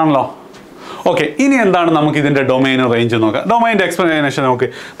 ക്ലിയർ ആണല്ലോ? ഓക്കെ, ഇനി എന്താണ് നമുക്ക് ഇതിൻ്റെ ഡൊമൈനും റേഞ്ച് നോക്കാം. ഡൊമൈൻ്റെ എക്സ്പ്ലനേഷൻ നമുക്ക്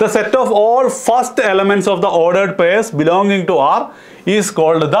the set of all first elements of the ordered pairs belonging to R is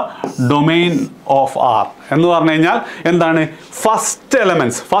called the domain of R. എന്ന് പറഞ്ഞു കഴിഞ്ഞാൽ എന്താണ്? ഫസ്റ്റ്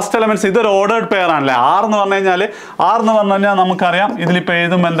എലമെന്റ്സ് ഇതൊരു ഓർഡേർഡ് പെയർ ആണല്ലേ? ആർ എന്ന് പറഞ്ഞു കഴിഞ്ഞാൽ നമുക്കറിയാം ഇതിലിപ്പോൾ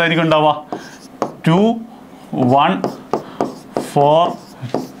എഴുതുമ്പോൾ എന്തായിരിക്കും ഉണ്ടാവുക? 2 1 4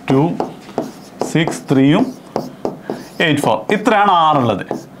 2 6 3ഉം 8 4 ഇത്രയാണ് ആറുള്ളത്.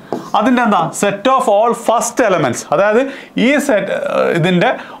 അതിൻ്റെ എന്താ? Set of all first elements, അതായത് ഈ ഇതിൻ്റെ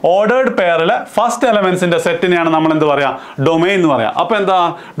ഓർഡേർഡ് പെയറിലെ ഫസ്റ്റ് എലമെന്റ്സിൻ്റെ സെറ്റിനെയാണ് നമ്മൾ എന്ത് പറയുക? ഡൊമൈൻ എന്ന് പറയാം. അപ്പോൾ എന്താ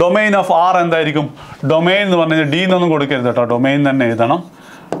ഡൊമൈൻ ഓഫ് ആർ എന്തായിരിക്കും? ഡൊമൈൻ എന്ന് പറഞ്ഞാൽ ഡി എന്നൊന്നും കൊടുക്കരുത് കേട്ടോ, ഡൊമൈൻ തന്നെ എഴുതണം.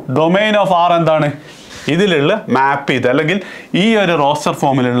 ഡൊമൈൻ ഓഫ് ആർ എന്താണ്? ഇതിലുള്ള മാപ്പ് ചെയ്ത് അല്ലെങ്കിൽ ഈ ഒരു റോസ്റ്റർ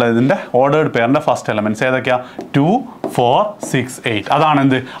ഫോമിലുള്ള ഇതിൻ്റെ ഓർഡേർഡ് പെയറിൻ്റെ ഫസ്റ്റ് എലമെൻറ്റ്സ് ഏതൊക്കെയാണ് 2 4 6 8 അതാണ്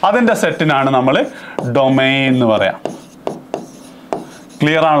എന്ത് അതിൻ്റെ സെറ്റിനാണ് നമ്മൾ ഡൊമൈൻ എന്ന് പറയാം.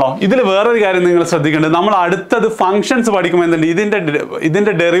 ക്ലിയർ ആണല്ലോ? ഇതിൽ വേറൊരു കാര്യം നിങ്ങൾ ശ്രദ്ധിക്കേണ്ടത്, നമ്മൾ അടുത്തത് ഫങ്ഷൻസ് പഠിക്കുമ്പോൾ എന്തുണ്ട്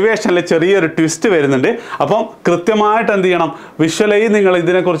ഇതിൻ്റെ ഡെറിവേഷനിൽ ചെറിയൊരു ട്വിസ്റ്റ് വരുന്നുണ്ട്. അപ്പം കൃത്യമായിട്ട് എന്ത് ചെയ്യണം, വിഷ്വലി നിങ്ങൾ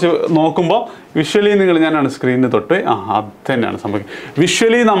ഇതിനെക്കുറിച്ച് നോക്കുമ്പോൾ വിഷ്വലി ഞാനാണ് സ്ക്രീനിൽ തൊട്ട് അത് തന്നെയാണ് സംഭവിക്കുക.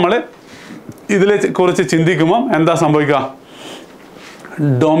 വിഷ്വലി നമ്മൾ ഇതിനെ കുറിച്ച് ചിന്തിക്കുമ്പോൾ എന്താ സംഭവിക്കുക,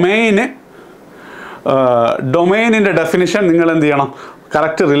 ഡൊമൈനിൻ്റെ ഡെഫിനിഷൻ നിങ്ങൾ എന്ത് ചെയ്യണം,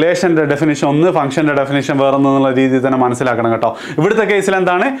 കറക്റ്റ് റിലേഷൻ്റെ ഡെഫിനിഷൻ ഒന്ന്, ഫംഗ്ഷൻ്റെ ഡെഫിനിഷൻ വേറൊന്നുള്ള രീതിയിൽ തന്നെ മനസ്സിലാക്കണം കേട്ടോ. ഇവിടുത്തെ കേസിൽ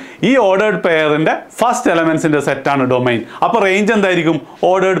എന്താണ്, ഈ ഓർഡേർഡ് പെയറിൻ്റെ ഫസ്റ്റ് എലമെൻസിൻ്റെ സെറ്റാണ് ഡൊമൈൻ. അപ്പോൾ റേഞ്ച് എന്തായിരിക്കും,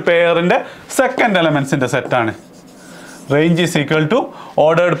 ഓർഡേർഡ് പെയറിൻ്റെ സെക്കൻഡ് എലമെൻസിൻ്റെ സെറ്റാണ്. Range is equal to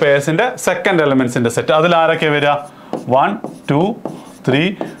ordered പെയർസിൻ്റെ second എലമെൻസിൻ്റെ set. അതിൽ ആരൊക്കെ വരിക, 1 2 3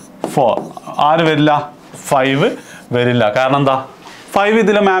 4. ആര് വരില്ല, 5 വരില്ല. കാരണം എന്താ, 5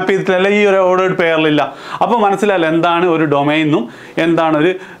 ഇതിൽ മാപ്പ് ചെയ്തിട്ടില്ല, ഈ ഒരു ഓർഡേർഡ് പെയറിലില്ല. അപ്പോൾ മനസ്സിലായല്ലോ എന്താണ് ഒരു ഡൊമൈൻ എന്നും എന്താണ്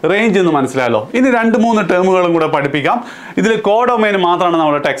ഒരു റേഞ്ച് എന്നും മനസ്സിലായല്ലോ. ഇനി 2-3 ടേമുകളും കൂടെ പഠിപ്പിക്കാം. ഇതിൽ കോഡൊമൈൻ മാത്രമാണ്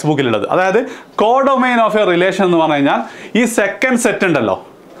നമ്മുടെ ടെക്സ്റ്റ് ബുക്കിലുള്ളത്. അതായത് കോഡൊമൈൻ ഓഫ് എ റിലേഷൻ എന്ന് പറഞ്ഞു കഴിഞ്ഞാൽ ഈ സെക്കൻഡ് സെറ്റ്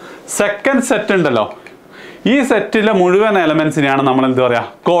ഉണ്ടല്ലോ, ഈ സെറ്റിലെ മുഴുവൻ എലമെൻസിനെയാണ് നമ്മൾ എന്ത് പറയുക,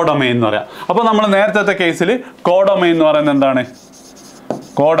 കോഡൊമൈൻ എന്ന് പറയാം. അപ്പോൾ നമ്മൾ നേരത്തെ കേസിൽ കോഡൊമൈൻ എന്ന് പറയുന്നത് എന്താണ്,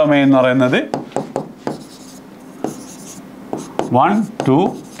 കോഡൊമൈൻ എന്ന് പറയുന്നത് 1 2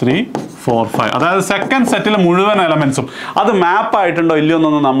 3 4 5 അതായത് സെക്കൻഡ് സെറ്റിലെ മുഴുവൻ എലമെൻസും അത് മാപ്പ് ആയിട്ടുണ്ടോ ഇല്ലയോ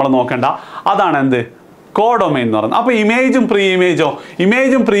എന്നൊന്നും നമ്മൾ നോക്കണ്ട. അതാണ് എന്ത്, കോഡൊമൈൻ എന്ന് പറയുന്നത്. അപ്പോൾ ഇമേജും പ്രീ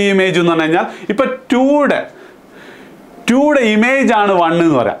ഇമേജും എന്ന് പറഞ്ഞു കഴിഞ്ഞാൽ ഇപ്പം 2യുടെ ഇമേജ് ആണ് 1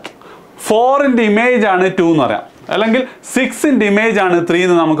 എന്ന് പറയാം, 4ൻ്റെ ഇമേജ് ആണ് 2 എന്ന് പറയാം, അല്ലെങ്കിൽ 6ൻ്റെ ഇമേജ് ആണ് 3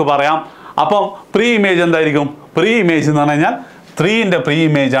 എന്ന് നമുക്ക് പറയാം. അപ്പം പ്രീ ഇമേജ് എന്തായിരിക്കും, പ്രീ ഇമേജ് എന്ന് പറഞ്ഞു കഴിഞ്ഞാൽ 3ൻ്റെ പ്രീ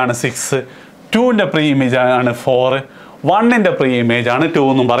ഇമേജ് ആണ് 6, 2ൻ്റെ പ്രീ ഇമേജ് ആണ് 4, 1ൻ്റെ പ്രീ ഇമേജ് ആണ് 2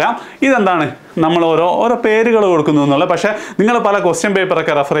 എന്നും പറയാം. ഇതെന്താണ് നമ്മൾ ഓരോ പേരുകൾ കൊടുക്കുന്നു എന്നുള്ളത്. പക്ഷേ നിങ്ങൾ പല ക്വസ്റ്റ്യൻ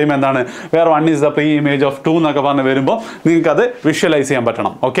പേപ്പറൊക്കെ റെഫർ ചെയ്യുമ്പോൾ എന്താണ്, where 1 is the pre image of 2 എന്നൊക്കെ പറഞ്ഞ് വരുമ്പോൾ നിങ്ങൾക്കത് വിഷ്വലൈസ് ചെയ്യാൻ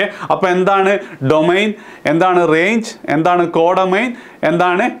പറ്റണം. ഓക്കെ, അപ്പോൾ എന്താണ് ഡൊമൈൻ, എന്താണ് റേഞ്ച്, എന്താണ് കോഡൊമൈൻ,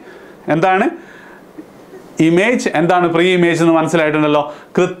 എന്താണ് ഇമേജ്, എന്താണ് പ്രീ ഇമേജ് എന്ന് മനസ്സിലായിട്ടുണ്ടല്ലോ.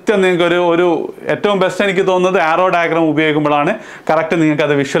 കൃത്യം നിങ്ങൾക്ക് ഒരു ഏറ്റവും ബെസ്റ്റ് എനിക്ക് തോന്നുന്നത് ആരോ ഡയഗ്രാം ഉപയോഗിക്കുമ്പോഴാണ് കറക്റ്റ് നിങ്ങൾക്ക്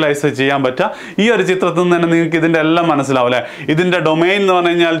അത് വിഷ്വലൈസ് ചെയ്യാൻ പറ്റുക. ഈ ഒരു ചിത്രത്തിൽ നിന്ന് തന്നെ നിങ്ങൾക്ക് ഇതിൻ്റെ എല്ലാം മനസ്സിലാവും അല്ലേ. ഇതിൻ്റെ ഡൊമൈൻ എന്ന്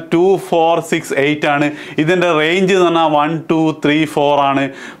പറഞ്ഞു കഴിഞ്ഞാൽ 2 4 6 8 ആണ്. ഇതിൻ്റെ റേഞ്ച് എന്ന് പറഞ്ഞാൽ 1 2 3 4 ആണ്.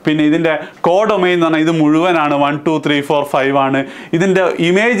 പിന്നെ ഇതിൻ്റെ കോഡൊമൈൻ എന്ന് പറഞ്ഞാൽ ഇത് മുഴുവനാണ് 1 2 3 4 5 ആണ്. ഇതിൻ്റെ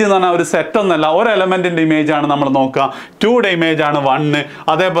ഇമേജ് എന്ന് പറഞ്ഞാൽ ഒരു സെറ്റ് ഒന്നല്ല, ഒരു എലമെൻറ്റിൻ്റെ ഇമേജ് ആണ് നമ്മൾ നോക്കുക. 2യുടെ ഇമേജ് ആണ് 1,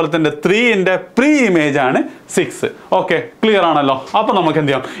 അതേപോലെ തന്നെ 3ൻ്റെ പ്രീ ഇമേജ് ആണ് 6. ഓക്കെ, ക്ലിയർ ആണല്ലോ. അപ്പോൾ നമുക്ക് എന്ത്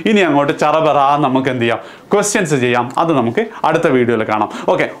ചെയ്യാം, ഇനി അങ്ങോട്ട് നമുക്ക് എന്ത് ചെയ്യാം, ക്വസ്റ്റ്യൻസ് ചെയ്യാം. അത് നമുക്ക് അടുത്ത വീഡിയോയിൽ കാണാം.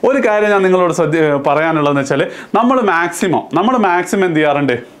 ഓക്കെ, ഒരു കാര്യം ഞാൻ നിങ്ങളോട് പറയാനുള്ളതെന്ന് വെച്ചാൽ നമ്മൾ മാക്സിമം എന്ത്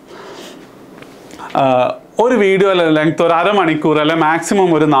ചെയ്യാറുണ്ട്, ഒരു വീഡിയോ ലെങ്ത് ഒരു അരമണിക്കൂർ അല്ലെ മാക്സിമം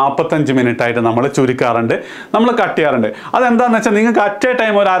ഒരു 45 മിനിറ്റ് ആയിട്ട് നമ്മൾ ചുരുക്കാറുണ്ട്, നമ്മൾ കട്ട് ചെയ്യാറുണ്ട്. അതെന്താണെന്ന് വെച്ചാൽ നിങ്ങൾക്ക് അറ്റ് എ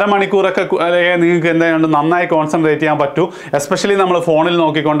ടൈം ഒരു അരമണിക്കൂറൊക്കെ നിങ്ങൾക്ക് എന്താണ് നന്നായി കോൺസെൻട്രേറ്റ് ചെയ്യാൻ പറ്റൂ. എസ്പെഷ്യലി നമ്മൾ ഫോണിൽ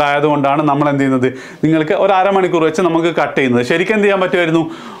നോക്കിക്കൊണ്ടായതുകൊണ്ടാണ് നമ്മൾ എന്ത് ചെയ്യുന്നത്, നിങ്ങൾക്ക് ഒരു അരമണിക്കൂർ വെച്ച് നമുക്ക് കട്ട് ചെയ്യുന്നത്. ശരിക്കും എന്ത് ചെയ്യാൻ പറ്റുമായിരുന്നു,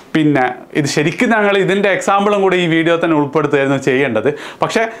 പിന്നെ ഇത് ശരിക്കും ഞങ്ങൾ ഇതിൻ്റെ എക്സാമ്പിളും കൂടി ഈ വീഡിയോ തന്നെ ഉൾപ്പെടുത്തുകയായിരുന്നു ചെയ്യേണ്ടത്.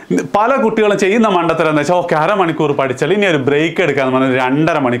 പക്ഷേ പല കുട്ടികളും ചെയ്യുന്ന മണ്ടത്തരം എന്ന് വെച്ചാൽ ഓക്കെ അരമണിക്കൂർ പഠിച്ചാൽ ഇനി ഒരു ബ്രേക്ക് എടുക്കാമെന്ന് പറഞ്ഞാൽ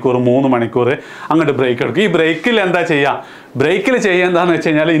 2.5 മണിക്കൂർ 3 മണിക്കൂർ അങ്ങോട്ട് ബ്രേക്ക് എടുക്കും. ഈ ബ്രേക്കിൽ എന്താ ചെയ്യുക, ബ്രേക്കിൽ എന്താണെന്ന് വെച്ച്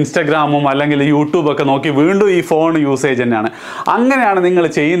കഴിഞ്ഞാൽ ഇൻസ്റ്റഗ്രാമും അല്ലെങ്കിൽ യൂട്യൂബൊക്കെ നോക്കി വീണ്ടും ഈ ഫോൺ യൂസേജ് തന്നെയാണ്. അങ്ങനെയാണ് നിങ്ങൾ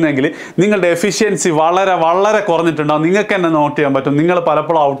ചെയ്യുന്നതെങ്കിൽ നിങ്ങളുടെ എഫിഷ്യൻസി വളരെ വളരെ കുറഞ്ഞിട്ടുണ്ടാകും. നിങ്ങൾക്ക് തന്നെ നോട്ട് ചെയ്യാൻ പറ്റും. നിങ്ങൾ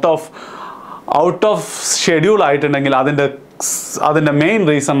പലപ്പോഴും ഔട്ട് ഓഫ് ഷെഡ്യൂൾ ആയിട്ടുണ്ടെങ്കിൽ അതിൻ്റെ മെയിൻ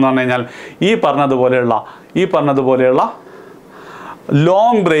റീസൺ എന്ന് പറഞ്ഞു കഴിഞ്ഞാൽ ഈ പറഞ്ഞതുപോലെയുള്ള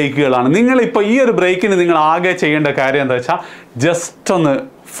ലോങ് ബ്രേക്കുകളാണ്. നിങ്ങളിപ്പോൾ ഈ ഒരു ബ്രേക്കിന് നിങ്ങൾ ആകെ ചെയ്യേണ്ട കാര്യം എന്താ വെച്ചാൽ ജസ്റ്റ് ഒന്ന്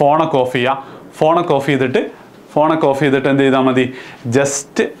ഫോണൊക്കെ ഓഫ് ചെയ്തിട്ട് എന്ത് ചെയ്താൽ മതി,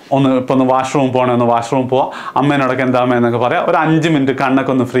 ജസ്റ്റ് ഒന്ന് വാഷ്റൂം പോവുക, അമ്മേനോടൊക്കെ എന്താ അമ്മ എന്നൊക്കെ പറയാം, ഒരു 5 മിനിറ്റ്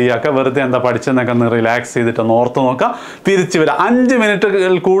കണ്ണൊക്കെ ഒന്ന് ഫ്രീ ആക്കുക, വെറുതെ എന്താ പഠിച്ചെന്നൊക്കെ ഒന്ന് റിലാക്സ് ചെയ്തിട്ട് ഒന്ന് ഓർത്ത് നോക്കുക, തിരിച്ച് വരിക. 5 മിനിറ്റ്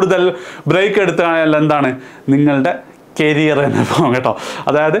കൂടുതൽ ബ്രേക്ക് എടുത്താൽ എന്താണ് നിങ്ങളുടെ കരിയർ തന്നെ പോകും കേട്ടോ.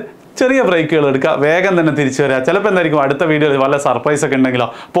 അതായത് ചെറിയ ബ്രേക്കുകൾ എടുക്കുക, വേഗം തന്നെ തിരിച്ചു വരിക. ചിലപ്പോൾ എന്തായിരിക്കും അടുത്ത വീഡിയോയിൽ വല്ല സർപ്രൈസ് ഒക്കെ ഉണ്ടെങ്കിലോ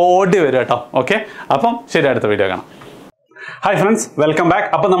അപ്പോൾ ഓടി വരിക കേട്ടോ. ഓക്കെ, അപ്പം ശരി, അടുത്ത വീഡിയോ കാണാം. Hi friends, welcome back.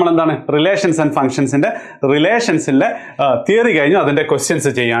 അപ്പോൾ നമ്മൾ എന്താണ് റിലേഷൻസ് ആൻഡ് ഫങ്ഷൻസിൻ്റെ തിയറി കഴിഞ്ഞു, അതിൻ്റെ ക്വസ്റ്റ്യൻസ്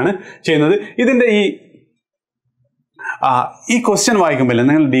ചെയ്യുന്നത്. ഇതിൻ്റെ ഈ ക്വസ്റ്റ്യൻ വായിക്കുമ്പോൾ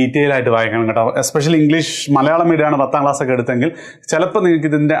നിങ്ങൾ ഡീറ്റെയിൽ ആയിട്ട് വായിക്കണം കേട്ടോ. എസ്പെഷ്യലി ഇംഗ്ലീഷ് മലയാളം മീഡിയമാണ് 10ാം ക്ലാസ് ഒക്കെ എടുത്തെങ്കിൽ ചിലപ്പോൾ നിങ്ങൾക്ക്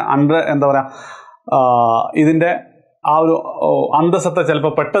ഇതിൻ്റെ ഇതിൻ്റെ ആ ഒരു അന്തസത്ത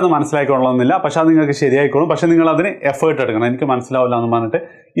ചിലപ്പോൾ പെട്ടെന്ന് മനസ്സിലാക്കിക്കൊള്ളണമെന്നില്ല. പക്ഷെ അത് നിങ്ങൾക്ക് ശരിയായിക്കോളും. പക്ഷെ നിങ്ങൾ അതിന് എഫേർട്ട് എടുക്കണം. എനിക്ക് മനസ്സിലാവില്ല എന്ന് പറഞ്ഞിട്ട്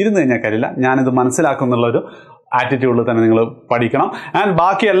ഇരുന്ന് കഴിഞ്ഞാൽ കാര്യമില്ല. ഞാനിത് മനസ്സിലാക്കുന്നുള്ളൊരു ആറ്റിറ്റ്യൂഡിൽ തന്നെ നിങ്ങൾ പഠിക്കണം. ആൻഡ്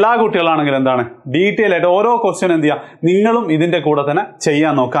ബാക്കി എല്ലാ കുട്ടികളാണെങ്കിലും എന്താണ് ഡീറ്റെയിൽ ആയിട്ട് ഓരോ ക്വസ്റ്റ്യൻ എന്ത് ചെയ്യുക, നിങ്ങളും ഇതിൻ്റെ കൂടെ തന്നെ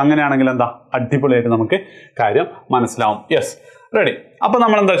ചെയ്യാൻ നോക്കുക. അങ്ങനെയാണെങ്കിൽ എന്താ അടിപൊളിയായിട്ട് നമുക്ക് കാര്യം മനസ്സിലാവും. Yes, ready. അപ്പോൾ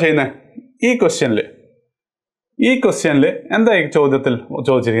നമ്മൾ എന്താ ചെയ്യുന്നത്, ഈ ക്വസ്റ്റ്യനിൽ എന്താ ഈ ചോദ്യത്തിൽ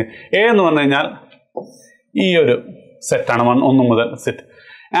ചോദിച്ചിരിക്കുന്നത്? എ എന്ന് പറഞ്ഞു കഴിഞ്ഞാൽ ഈ ഒരു സെറ്റാണ്, 1 മുതൽ സെറ്റ്.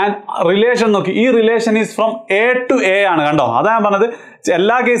 ആൻഡ് റിലേഷൻ നോക്കി, ഈ relation is from A to A ആണ്. കണ്ടോ, അതാ ഞാൻ പറഞ്ഞത്,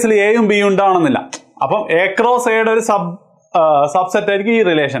 എല്ലാ കേസിലും എയും ബിയും ഉണ്ടാവണമെന്നില്ല. അപ്പം എ ക്രോസ് എയുടെ ഒരു സബ്സെറ്റ് ആയിരിക്കും ഈ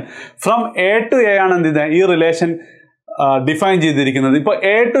relation. From A to A ആണ് എന്ത് ചെയ്യുന്നത്, ഈ റിലേഷൻ ഡിഫൈൻ ചെയ്തിരിക്കുന്നത്. ഇപ്പോൾ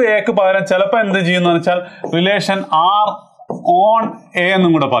എ ടു എക്ക് പകരം ചിലപ്പോൾ എന്ത് ചെയ്യുന്നു വെച്ചാൽ റിലേഷൻ ആർ ഓൺ എ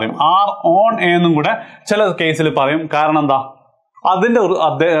എന്നും കൂടെ പറയും. ആർ ഓൺ എ എന്നും കൂടെ ചില കേസിൽ പറയും. കാരണം എന്താ,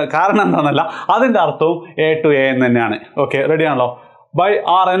 കാരണം എന്താണെന്നല്ല, അതിൻ്റെ അർത്ഥവും എ ടു എ എന്ന് തന്നെയാണ്. ഓക്കെ, റെഡി ആണല്ലോ. ബൈ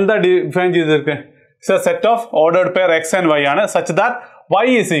ആർ എന്താ ഡിഫൈൻ ചെയ്തിരിക്കുന്നത്? Set of ordered pair X and Y ആണ്, such that y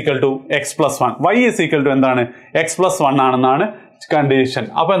is equal to x plus 1. y is equal to എന്താണ്, x plus 1 ആണെന്നാണ് കണ്ടീഷൻ.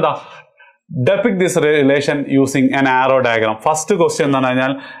 അപ്പോൾ എന്താ, depict this relation using an arrow diagram. First question എന്ന് പറഞ്ഞു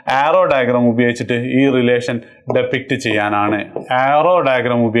കഴിഞ്ഞാൽ ആരോ diagram ഉപയോഗിച്ചിട്ട് ഈ റിലേഷൻ ഡെപ്പിക്റ്റ് ചെയ്യാനാണ്. ആരോ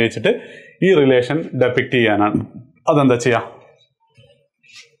ഡയഗ്രാം ഉപയോഗിച്ചിട്ട് ഈ റിലേഷൻ ഡെപ്പിക്റ്റ് ചെയ്യാനാണ്. അതെന്താ ചെയ്യുക,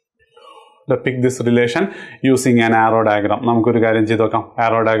 depict this relation using an arrow diagram. നമുക്കൊരു കാര്യം ചെയ്ത് നോക്കാം,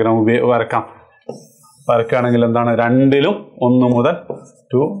 ആരോ ഡയഗ്രാം വരക്കുകയാണെങ്കിൽ എന്താണ്, 2ലും 1 മുതൽ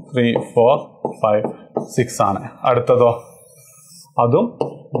 2, 3, 4, 5, 6 ആണ്. അടുത്തതോ അതും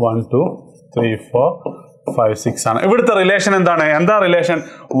 1, 2, 3, 4, 5, 6 ആണ്. ഇവിടുത്തെ റിലേഷൻ എന്താണ്, എന്താ relation?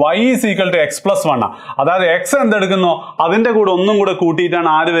 y is equal to x plus 1 ആണ്. അതായത് എക്സ് എന്തെടുക്കുന്നോ അതിന്റെ കൂടെ ഒന്നും കൂടെ കൂട്ടിയിട്ടാണ്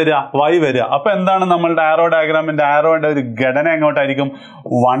ആര് വരിക, y വരിക. അപ്പൊ എന്താണ് നമ്മളുടെ ആരോ ഡയഗ്രാമിന്റെ ആരോയുടെ ഒരു ഘടന എങ്ങോട്ടായിരിക്കും?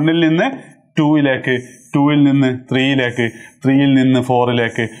 1ൽ നിന്ന് 2ലേക്ക്, 2ൽ നിന്ന് 3ലേക്ക്, 3ൽ നിന്ന്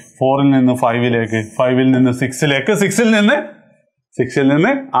 4ലേക്ക്, 4ൽ നിന്ന് 5ലേക്ക്, 5ൽ നിന്ന് 6ലേക്ക്, 6ൽ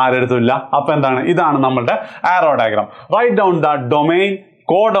നിന്ന് ആരെടുത്തില്ല. അപ്പൊ എന്താണ്, ഇതാണ് നമ്മളുടെ ആരോ diagram. Write down the domain,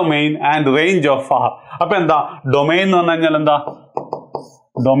 codomain and range of R. അപ്പൊ എന്താ ഡൊമൈൻ എന്ന് പറഞ്ഞു കഴിഞ്ഞാൽ എന്താ,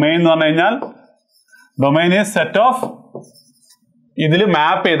 ഡൊമൈൻ എന്ന് പറഞ്ഞു കഴിഞ്ഞാൽ ഡൊമൈൻ ഈസ് സെറ്റ് ഓഫ്, ഇതിൽ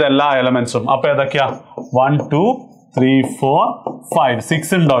മാപ്പ് ചെയ്ത എല്ലാ എലമെന്റ്സും. അപ്പൊ ഏതൊക്കെയാ, 1, 2, 3, 4, 5, 6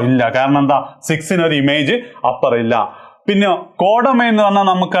 ഉണ്ടോ? ഇല്ല. കാരണം എന്താ, 6ന് ഒരു ഇമേജ് അപ്പർ ഇല്ല. പിന്നെ കോഡൊമൈൻ എന്ന് പറഞ്ഞാൽ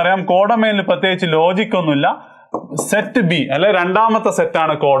നമുക്കറിയാം, കോഡൊമൈനിൽ പ്രത്യേകിച്ച് ലോജിക് ഒന്നുമില്ല. സെറ്റ് ബി അല്ലെ രണ്ടാമത്തെ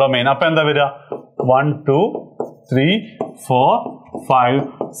സെറ്റാണ് കോഡൊമൈൻ. അപ്പൊ എന്താ വരിക, 1, 2, 3, 4, 5,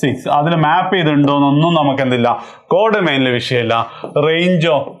 6. അതിൽ മാപ്പ് ചെയ്തിട്ടുണ്ടോന്നൊന്നും നമുക്ക് എന്തില്ല, കോഡൊമൈനിൽ വിഷയമില്ല. റേഞ്ച്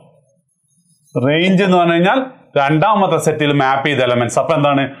എന്ന് പറഞ്ഞു കഴിഞ്ഞാൽ രണ്ടാമത്തെ സെറ്റിൽ മാപ്പ് ചെയ്ത എലമെന്റ്സ്. അപ്പൊ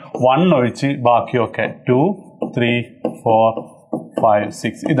എന്താണ്, 1 ഒഴിച്ച് ബാക്കിയൊക്കെ 2, 3, 4, 5,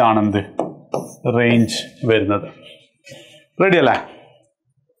 6. ഇതാണ് എന്ത്, റേഞ്ച് വരുന്നത്. റെഡി അല്ലേ?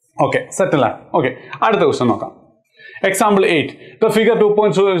 ഓക്കെ, സെറ്റ് അല്ലേ? ഓക്കെ, അടുത്ത ക്വസ്റ്റ്യൻ നോക്കാം. Example 8. The figure 2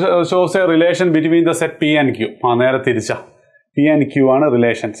 shows a relation between the set P and Q. നേരെ തിരിച്ച P and Q ആണ്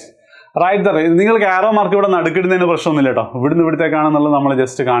റിലേഷൻസ്. റൈറ്റ് ദ, നിങ്ങൾക്ക് ആരോ മാർക്ക് ഇവിടെ നടുക്കിടുന്നതിന് പ്രശ്നമൊന്നുമില്ല കേട്ടോ. ഇവിടുന്ന് ഇവിടത്തേക്കാണെന്നുള്ളത് നമ്മൾ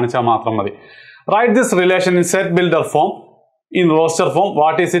ജസ്റ്റ് കാണിച്ചാൽ മാത്രം മതി. Right this relation in set builder form, in roster form.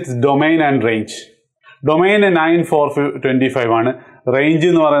 What is it's domain and range? Domain 9, 4, 25 ആണ്. റേഞ്ച്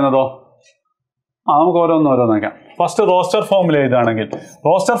എന്ന് പറയുന്നതോ, നമുക്ക് ഓരോന്ന് നോക്കാം. ഫസ്റ്റ് റോസ്റ്റർ ഫോമിൽ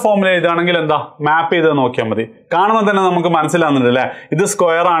എഴുതുകയാണെങ്കിൽ എന്താ, മാപ്പ് ചെയ്ത് നോക്കിയാൽ മതി. കാണുമ്പോൾ തന്നെ നമുക്ക് മനസ്സിലാവുന്നുണ്ട് അല്ലേ, ഇത്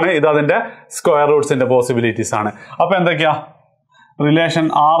സ്ക്വയർ ആണ്, ഇത് അതിന്റെ സ്ക്വയർ റൂട്ട്സിന്റെ പോസിബിലിറ്റീസ് ആണ്. അപ്പൊ എന്തൊക്കെയാ, റിലേഷൻ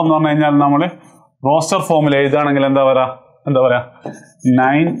ആർ എന്ന് പറഞ്ഞു കഴിഞ്ഞാൽ നമ്മൾ റോസ്റ്റർ ഫോമിൽ എഴുതുകയാണെങ്കിൽ എന്താ പറയാ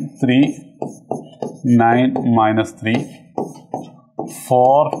 9, 3, 9 - 3,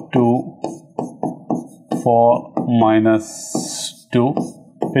 4, 2, 4 - 2,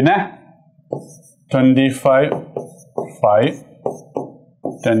 പിന്നെ 25, 5,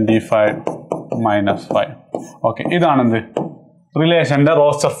 25 - 5. Okay, ഇതാണെന്ത് റിലേഷന്റെ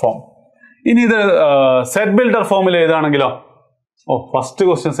roster form. ഇനി ഇത് സെറ്റ് ബിൽഡർ ഫോമിൽ എഴുതുകയാണെങ്കിലോ, first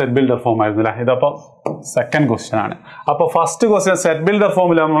question set builder form ആയിരുന്നില്ല, ഇതപ്പോ സെക്കൻഡ് ക്വസ്റ്റ്യൻ ആണ്. അപ്പൊ ഫസ്റ്റ് ക്വസ്റ്റ്യൻ സെറ്റ് ബിൽഡർ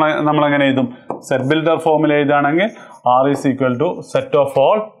ഫോമിൽ നമ്മൾ എങ്ങനെ എഴുതും? സെറ്റ് ബിൽഡർ ഫോമിൽ എഴുതുകയാണെങ്കിൽ R is equal to set of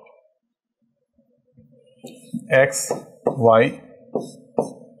all x, y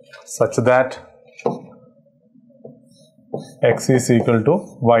such that x is equal to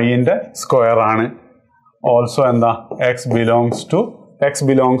y ന്റെ സ്ക്വയർ ആണ്. ഓൾസോ എന്താ, x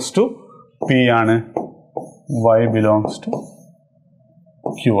belongs to P ആണ്, y belongs to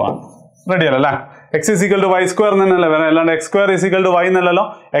Q ആണ്. റെഡി അല്ലേ? x is equal to y square എന്നല്ലേ പറയാം, അല്ലാണ്ട് x square is equal to y എന്നല്ലല്ലോ.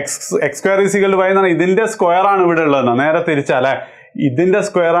 x square is equal to y എന്നാണ് ഇതിന്റെ സ്ക്വയർ ആണ് ഇവിടെ ഉള്ളത്. നേരെ തിരിച്ചല്ലേ, ഇതിന്റെ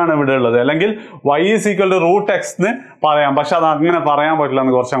സ്ക്വയർ ആണ് ഇവിടെ ഉള്ളത്. അല്ലെങ്കിൽ y is equal to √x എന്ന് പറയാം, പക്ഷെ അത് അങ്ങനെ പറയാൻ പറ്റില്ല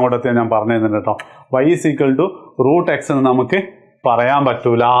എന്ന് കുറച്ച് അങ്ങോട്ട് ഞാൻ പറഞ്ഞു തരുന്നുണ്ട് കേട്ടോ. y is equal to root X എന്ന് നമുക്ക് പറയാൻ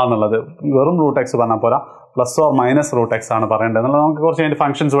പറ്റൂല എന്നുള്ളത്. വെറും റൂട്ട് എക്സ് പറഞ്ഞാൽ പോരാ, plus or minus root X ആണ് പറയേണ്ടത് എന്നുള്ളത് നമുക്ക് കുറച്ച് അതിൻ്റെ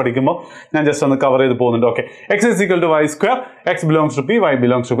ഫംഗ്ഷൻസ് പഠിക്കുമ്പോൾ ഞാൻ ജസ്റ്റ് ഒന്ന് കവർ ചെയ്ത് പോകുന്നുണ്ട്. Okay, X is equal to Y square, X belongs to P, Y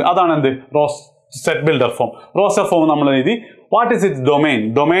belongs to P. അതാണ് എന്ത് set builder form. Roster form നമ്മൾ എഴുതി. What is it domain?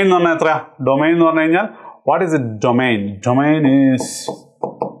 Domain എന്ന് പറഞ്ഞാൽ എത്രയാ? ഡൊമൈൻ എന്ന് പറഞ്ഞു കഴിഞ്ഞാൽ what is it domain?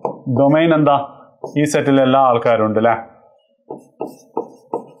 Domain എന്താ? ഈ സെറ്റിൽ എല്ലാ ആൾക്കാരും ഉണ്ട് അല്ലേ?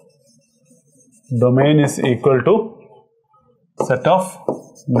 Domain is equal to set of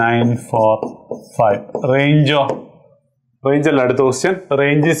 9 4 5. റേഞ്ചോ? Range അല്ല അടുത്ത question.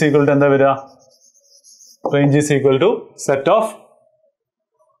 Range is equal to എന്താ വരിക? Range is equal to set of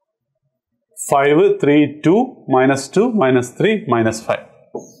 5 3 2 -2 -3 -5.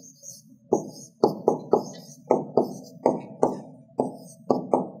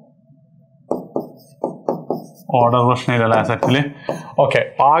 Order പ്രശ്നമില്ലല്ലേ settle? Okay,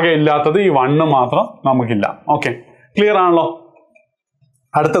 ആകെ ഇല്ലാത്തത് ഈ 1 മാത്രം നമുക്കില്ല. ഓക്കെ, ക്ലിയർ ആണല്ലോ?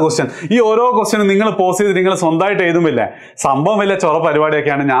 അടുത്ത ക്വസ്റ്റ്യൻ. ഈ ഓരോ ക്വസ്റ്റ്യനും നിങ്ങൾ പോസ് ചെയ്ത് നിങ്ങൾ സ്വന്തമായിട്ട് എഴുതുമില്ലേ, സംഭവം വലിയ ചൊറ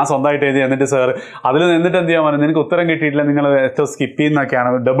പരിപാടിയൊക്കെയാണ്. ഞാൻ സ്വന്തമായിട്ട് എഴുതി എന്നിട്ട് സാർ അതിൽ നിന്നിട്ട് എന്ത് ചെയ്യാൻ പറഞ്ഞു, നിനക്ക് ഉത്തരം കിട്ടിയിട്ടില്ല, നിങ്ങൾ ഏറ്റവും സ്കിപ്പ് ചെയ്യുന്നൊക്കെയാണ്.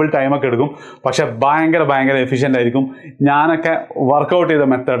 ഡബിൾ ടൈമൊക്കെ എടുക്കും, പക്ഷെ ഭയങ്കര എഫിഷ്യൻ്റ് ആയിരിക്കും. ഞാനൊക്കെ വർക്കൗട്ട് ചെയ്ത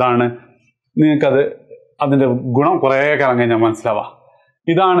മെത്തേഡാണ്. നിങ്ങൾക്കത് അതിൻ്റെ ഗുണം കുറേ കാലം കഴിഞ്ഞാൽ മനസ്സിലാവാം.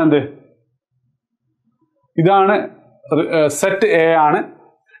 ഇതാണ് സെറ്റ് എ ആണ്.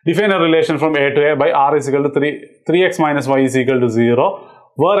 Define A relation from A to A by R is equal to 3x minus y is equal to 0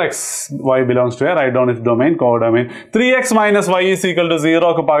 where x y belongs to a. Write down its domain, codomain. 3x minus y is equal to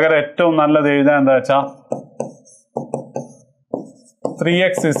 0 ക്ക് പകരം ഏറ്റവും നല്ലത് എഴുതാൻ എന്താ വെച്ചാൽ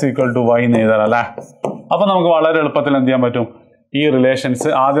 3x is equal to y എന്ന് എഴുതാം അല്ലേ? അപ്പൊ നമുക്ക് വളരെ എളുപ്പത്തിൽ എന്ത് ചെയ്യാൻ പറ്റും? ഈ റിലേഷൻസ്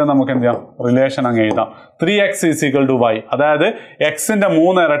ആദ്യം നമുക്ക് എന്ത് ചെയ്യാം? റിലേഷൻ അങ്ങ് എഴുതാം. 3x is equal to y, അതായത് എക്സിന്റെ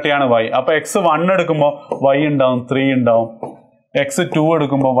 3 ഇരട്ടിയാണ് y. അപ്പൊ x 1 എടുക്കുമ്പോൾ y ഉണ്ടാവും 3 ഉണ്ടാവും. x 2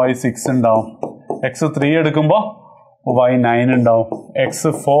 എടുക്കുമ്പോൾ y 6 ഉണ്ടാവും. x 3 എടുക്കുമ്പോൾ y 9 ഉണ്ടാവും. x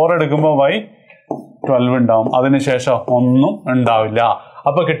 4 എടുക്കുമ്പോൾ y 12 ഉണ്ടാവും. അതിനുശേഷം ഒന്നും ഉണ്ടാവില്ല.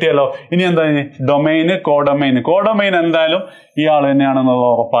 അപ്പൊ കിട്ടിയല്ലോ. ഇനി എന്താ? Domain, codomain. കോഡൊമൈൻ എന്തായാലും ഇയാൾ തന്നെയാണെന്നുള്ള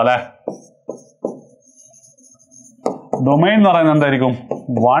ഉറപ്പല്ലേ? ഡൊമൈൻ എന്ന് പറയുന്നത് എന്തായിരിക്കും?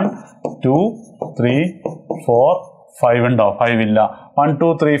 1 2 3 4 5 ഉണ്ടാവും. 5 ഇല്ല. 1 2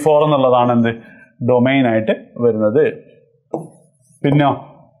 3 4 എന്നുള്ളതാണ് എന്ത് ഡൊമൈൻ ആയിട്ട് വരുന്നത്.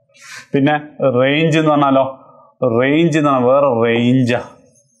 പിന്നെ റേഞ്ച് എന്ന് പറഞ്ഞാലോ? റേഞ്ച് എന്ന് പറഞ്ഞാൽ വേറെ റേഞ്ചാ.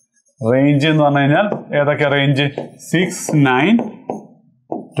 റേഞ്ച് എന്ന് പറഞ്ഞു കഴിഞ്ഞാൽ ഏതൊക്കെ റേഞ്ച്? 6 9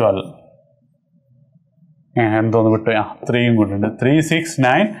 12. എന്തോന്ന് വിട്ടു? 3യും കൂടെ ഉണ്ട്. 3 6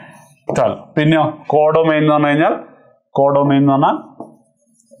 9 12. പിന്നെയോ കോഡൊമൈൻ എന്ന് പറഞ്ഞു കഴിഞ്ഞാൽ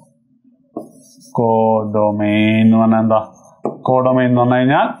എന്താ? കോഡൊമൈൻ എന്ന് പറഞ്ഞു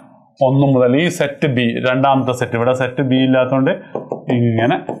കഴിഞ്ഞാൽ 1 മുതൽ ഈ സെറ്റ് ബി, രണ്ടാമത്തെ സെറ്റ്, ഇവിടെ സെറ്റ് ബി ഇല്ലാത്തതുകൊണ്ട്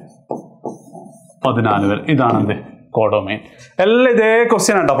ഇങ്ങനെ 14 വരെ. ഇതാണ് എന്ത് കോഡൊമൈൻ. എല്ലാം ഇതേ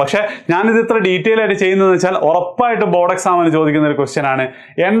ക്വസ്റ്റ്യൻ ഉണ്ടോ? പക്ഷെ ഞാനിത് ഇത്ര ഡീറ്റെയിൽ ആയിട്ട് ചെയ്യുന്നതെന്ന് വെച്ചാൽ ഉറപ്പായിട്ട് ബോർഡ് എക്സാമിന് ചോദിക്കുന്ന ഒരു ക്വസ്റ്റ്യൻ ആണ്.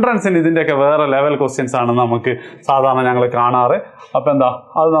 എൻട്രൻസിന് ഇതിൻ്റെയൊക്കെ വേറെ ലെവൽ ക്വസ്റ്റ്യൻസ് ആണ് നമുക്ക് സാധാരണ ഞങ്ങൾ കാണാറ്. അപ്പൊ എന്താ,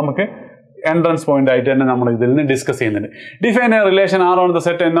 അത് നമുക്ക് എൻട്രൻസ് പോയിന്റ് ആയിട്ട് തന്നെ നമ്മൾ ഇതിൽ നിന്ന് ഡിസ്കസ് ചെയ്യുന്നുണ്ട്. Define A relation R on the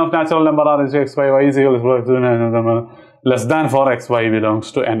set n of natural number r is x by y is equal to less than 4x y belongs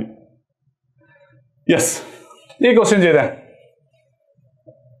to n. Yes, ഈ ക്വസ്റ്റ്യൻ ചെയ്തേ.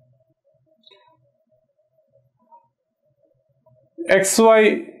 X Y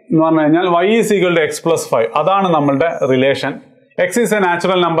എന്ന് പറഞ്ഞു കഴിഞ്ഞാൽ y is equal to x plus 5. അതാണ് നമ്മളുടെ relation. x is a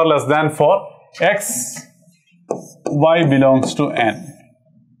natural number less than 4 x y belongs to n.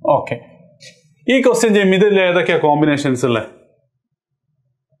 Okay, ഈ question ചെയ്യുമ്പോൾ ഇതിൽ ഏതൊക്കെയാ കോമ്പിനേഷൻസ് ഉള്ളത്?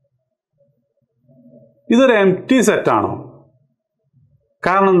 ഇതൊരു എംപ്റ്റി സെറ്റ് ആണോ?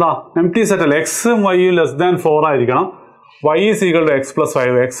 കാരണം എന്താ? എംപ്റ്റി സെറ്റ് അല്ല. എക്സും വൈയും ലെസ് ദാൻ 4 ആയിരിക്കണം. y is equal to x plus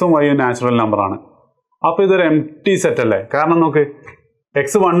 5. എക്സും വൈയും നാച്ചുറൽ നമ്പർ ആണ്. അപ്പൊ ഇതൊരു എംപ്റ്റി സെറ്റ് അല്ലേ? കാരണം നോക്ക്,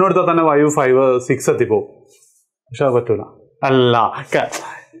 x 1 എടുത്താൽ തന്നെ y 5 6 എത്തിപ്പോവും. പക്ഷെ അത് പറ്റൂല. അല്ല,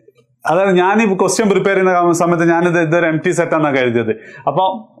 അതായത് ഞാൻ ഈ ക്വസ്റ്റ്യൻ പ്രിപ്പയർ ചെയ്യുന്ന സമയത്ത് ഇതൊരു എംപ്റ്റി സെറ്റ് എന്നാണ് കരുതിയത്. അപ്പൊ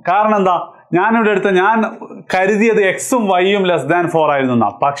കാരണം എന്താ? ഞാൻ കരുതിയത് എക്സും വൈയും ലെസ് ദാൻ 4 ആയിരുന്നു.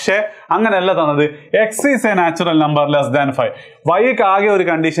 പക്ഷെ അങ്ങനെയല്ല തന്നത്. X is A natural number less than 5. വൈക്ക് ആകെ ഒരു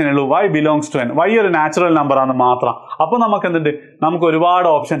കണ്ടീഷനേ ഉള്ളൂ, y belongs to n. Y ഒരു നാച്ചുറൽ നമ്പർ ആണ് മാത്രം. അപ്പൊ നമുക്ക് എന്തുണ്ട്? നമുക്ക് ഒരുപാട്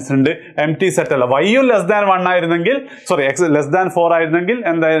ഓപ്ഷൻസ് ഉണ്ട്. എംപ്റ്റി സെറ്റ് അല്ല. വൈയും ലെസ് ദാൻ 1 ആയിരുന്നെങ്കിൽ, സോറി എക്സ് ലെസ് ദാൻ 4 ആയിരുന്നെങ്കിൽ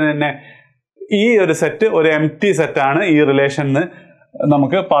എന്തായാലും തന്നെ ഈ ഒരു സെറ്റ് ഒരു എംപ്റ്റി സെറ്റ് ആണ് ഈ റിലേഷന്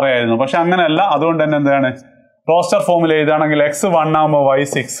നമുക്ക് പറയായിരുന്നു. പക്ഷെ അങ്ങനെയല്ല. അതുകൊണ്ട് തന്നെ എന്താണ്, റോസ്റ്റർ ഫോമിൽ എഴുതുകയാണെങ്കിൽ x 1 ആകുമ്പോൾ y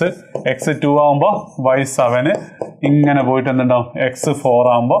 6, x 2 ആകുമ്പോൾ y 7, ഇങ്ങനെ പോയിട്ട് എന്തുണ്ടാവും? x 4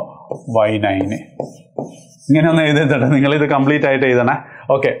 ആകുമ്പോൾ y 9. ഇങ്ങനെ ഒന്ന് എഴുതിയിട്ടുണ്ട്. നിങ്ങൾ ഇത് കംപ്ലീറ്റ് ആയിട്ട് എഴുതണേ.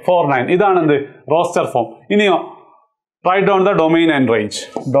 ഓക്കെ, 4 9. ഇതാണ് എന്ത് റോസ്റ്റർ ഫോം. ഇനിയോ write down the domain and range.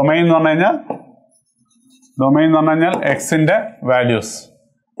 Domain എന്ന് പറഞ്ഞു കഴിഞ്ഞാൽ ഡൊമൈൻ എന്ന് പറഞ്ഞു കഴിഞ്ഞാൽ എക്സിന്റെ വാല്യൂസ്.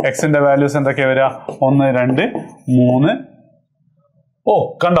 എക്സിന്റെ വാല്യൂസ് എന്തൊക്കെയാ വരിക? 1, 2, 3. ഓ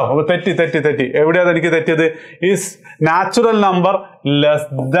കണ്ടോ, തെറ്റി. എവിടെയാണ് എനിക്ക് തെറ്റിയത്? Is natural number less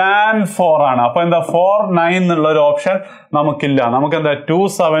than 4 ആണ്. അപ്പൊ എന്താ 4, 9 എന്നുള്ള ഒരു ഓപ്ഷൻ നമുക്കില്ല. നമുക്ക് എന്താ 2,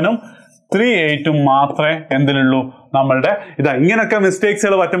 7 3, 8 മാത്രമേ എന്തിലുള്ളൂ നമ്മളുടെ. ഇതാ ഇങ്ങനെയൊക്കെ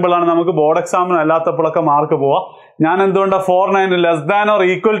മിസ്റ്റേക്സുകൾ പറ്റുമ്പോഴാണ് നമുക്ക് ബോർഡ് എക്സാമിന് അല്ലാത്തപ്പോഴൊക്കെ മാർക്ക് പോവാ. ഞാൻ എന്തുകൊണ്ടാണ് 4, 9 less than or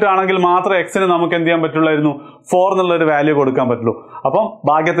equal to ആണെങ്കിൽ മാത്രമേ എക്സിന് നമുക്ക് എന്ത് ചെയ്യാൻ പറ്റുള്ളായിരുന്നു? 4 എന്നുള്ളൊരു വാല്യൂ കൊടുക്കാൻ പറ്റുള്ളൂ. അപ്പം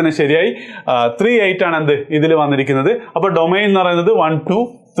ഭാഗ്യത്തിന് ശരിയായി 3, 8 ആണ് എന്ത് ഇതിൽ വന്നിരിക്കുന്നത്. അപ്പൊ ഡൊമൈൻ എന്ന് പറയുന്നത് 1, 2,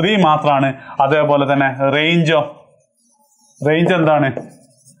 3 മാത്രമാണ്. അതേപോലെ തന്നെ റേഞ്ച് എന്താണ്?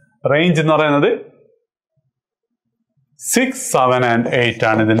 റേഞ്ച് എന്ന് പറയുന്നത് 6, 7 and 8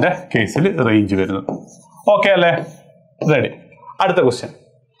 ആണ് ഇതിന്റെ കേസിൽ റേഞ്ച് വരുന്നത്. ഓക്കെ അല്ലേ? റെഡി. അടുത്ത question.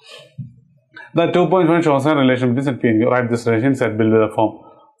 The 2.1 shows a relation between set P and Q. Write this relation set build with the form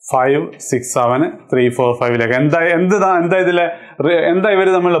 5, 6, 7, 3, 4, 5 എന്താ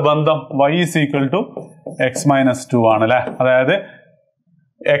ഇവര് തമ്മിലുള്ള ബന്ധം? y is equal to x minus 2 ആണ് അല്ലെ. അതായത്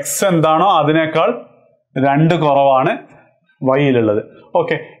x എന്താണോ അതിനേക്കാൾ 2 കുറവാണ് വൈയിലുള്ളത്.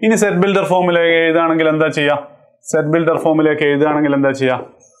 ഓക്കെ, ഇനി സെറ്റ് ബിൽഡർ ഫോമിലേക്ക് എഴുതുകയാണെങ്കിൽ എന്താ ചെയ്യാ? സെറ്റ് ബിൽഡർ ഫോമിലേക്ക് എഴുതുകയാണെങ്കിൽ എന്താ ചെയ്യാ?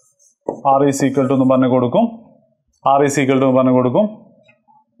 r is equal to എന്ന് പറഞ്ഞു കൊടുക്കും.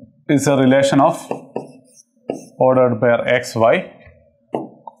 Is a relation of ordered pair x, y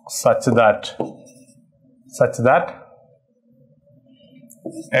such that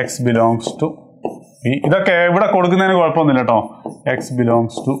x belongs to p. ഇതൊക്കെ ഇവിടെ കൊടുക്കുന്നതിന് കുഴപ്പമൊന്നുമില്ല കേട്ടോ. x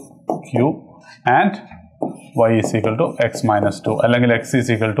belongs to q and y is equal to x minus 2 അല്ലെങ്കിൽ x is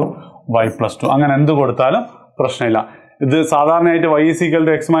equal to y plus 2. അങ്ങനെ എന്ത് കൊടുത്താലും പ്രശ്നമില്ല. ഇത് സാധാരണയായിട്ട് y is equal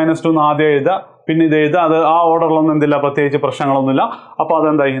to x minus 2 എന്ന് ആദ്യം എഴുതുക, പിന്നെ ഇത് എഴുതുക. അത് ആ ഓർഡറിലൊന്നും എന്തില്ല, പ്രത്യേകിച്ച് പ്രശ്നങ്ങളൊന്നുമില്ല. അപ്പോൾ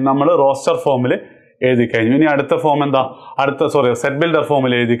അതെന്തായി നമ്മൾ റോസ്റ്റർ ഫോമിൽ എഴുതി കഴിഞ്ഞു. ഇനി അടുത്ത ഫോം എന്താ? സെറ്റ് ബിൽഡർ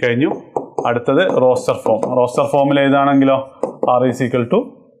ഫോമിൽ എഴുതി കഴിഞ്ഞു. അടുത്തത് റോസ്റ്റർ ഫോമിൽ എഴുതുകയാണെങ്കിലോ r is equal to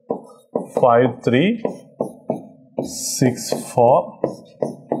 5, 3, 6, 4,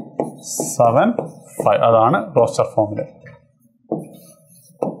 7, 5. അതാണ് റോസ്റ്റർ ഫോമിൽ.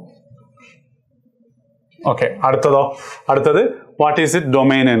 ഓക്കെ, അടുത്തത് what is it?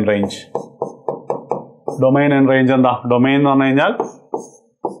 Domain and range. Domain and range എന്താ? ഡൊമൈൻ എന്ന് പറഞ്ഞു കഴിഞ്ഞാൽ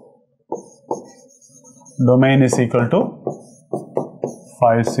ഡൊമൈൻ ഇസ് ഈക്വൽ ടു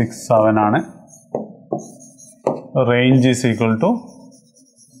 5, 6, 7 ആണ്. റേഞ്ച് ഇസ് ഈക്വൽ ടു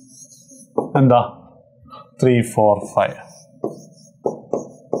എന്താ? 3, 4, 5.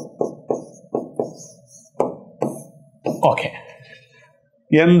 ഓക്കെ,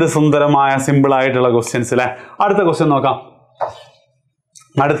 എന്ത് സുന്ദരമായ സിമ്പിൾ ആയിട്ടുള്ള ക്വസ്റ്റ്യൻസ് അല്ലേ. അടുത്ത ക്വസ്റ്റ്യൻ നോക്കാം.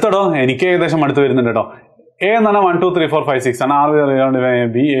 അടുത്തടോ എനിക്ക് ഏകദേശം അടുത്ത് വരുന്നുണ്ട് കേട്ടോ. എ എന്ന് പറഞ്ഞാൽ 1, 2, 3, 4, 5, 6 ആണ്.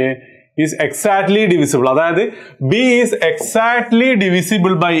 B A is exactly divisible. അതായത് B is exactly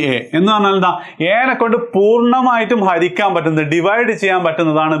divisible by A എന്ന് പറഞ്ഞാൽ എന്താ? എനെ കൊണ്ട് പൂർണ്ണമായിട്ടും ഹരിക്കാൻ പറ്റുന്നത്, ഡിവൈഡ് ചെയ്യാൻ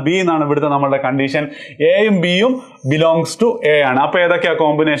പറ്റുന്നതാണ് ബി എന്നാണ് ഇവിടുത്തെ നമ്മളുടെ കണ്ടീഷൻ. എയും ബിയും ബിലോങ്സ് ടു എ ആണ്. അപ്പൊ ഏതൊക്കെയാ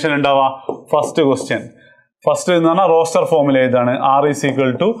കോമ്പിനേഷൻ ഉണ്ടാവുക? ഫസ്റ്റ് എന്ന് പറഞ്ഞാൽ റോസ്റ്റർ ഫോമിൽ ഏതാണ്? r is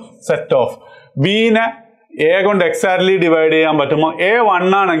equal to set of ബിനെ A കൊണ്ട് എക്സാക്ട്ലി ഡിവൈഡ് ചെയ്യാൻ പറ്റുമോ? എ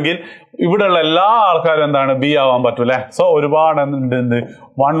 1 ആണെങ്കിൽ ഇവിടെയുള്ള എല്ലാ ആൾക്കാരും എന്താണ്? ബി ആവാൻ പറ്റൂല്ലേ. സോ ഒരുപാട് ഉണ്ട്.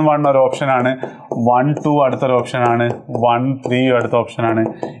 1, 1 ഒരു ഓപ്ഷനാണ്, 1, 2 അടുത്തൊരു ഓപ്ഷനാണ്, 1, 3 അടുത്ത ഓപ്ഷനാണ്.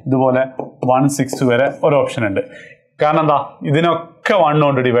 ഇതുപോലെ 1, 6 വരെ ഒരു ഓപ്ഷൻ ഉണ്ട്. കാരണം എന്താ? ഇതിനൊക്കെ 1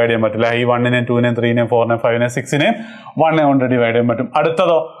 കൊണ്ട് ഡിവൈഡ് ചെയ്യാൻ പറ്റില്ല. ഈ 1നെയും 2നെയും 3നെയും 4നെയും 5നെയും 6നെയും 1 കൊണ്ട് ഡിവൈഡ് ചെയ്യാൻ പറ്റും.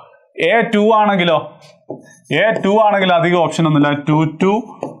 അടുത്തതോ A2 ആണെങ്കിലോ? A2 ആണെങ്കിൽ അധികം ഓപ്ഷൻ ഒന്നുമില്ല. 2, 2,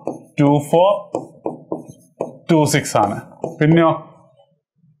 2, 4, 2, 6 ആണ്. പിന്നെയോ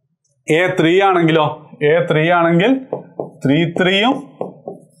A3 ആണെങ്കിലോ? A3 ആണെങ്കിൽ 3, 3യും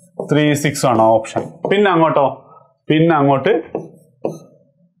 3, 6 ആണ് ഓപ്ഷൻ. പിന്നെ അങ്ങോട്ട്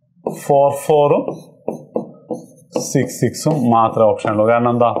 4, 4ഉം 6, 6ഉം മാത്രമേ ഓപ്ഷൻ ഉള്ളൂ.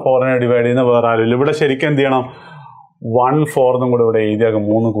 കാരണം എന്താ? 4നെ ഡിവൈഡ് ചെയ്യുന്ന വേറെ ആരും. ഇവിടെ ശരിക്കും എന്ത് ചെയ്യണം? 1, 4 കൂടെ ഇവിടെ എഴുതിയാൽ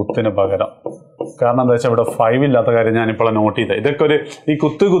 3 കുത്തിന് പകരം. കാരണം എന്താ വെച്ചാൽ ഇവിടെ 5 ഇല്ലാത്ത കാര്യം ഞാനിപ്പോൾ നോട്ട് ചെയ്തത്. ഇതൊക്കെ ഈ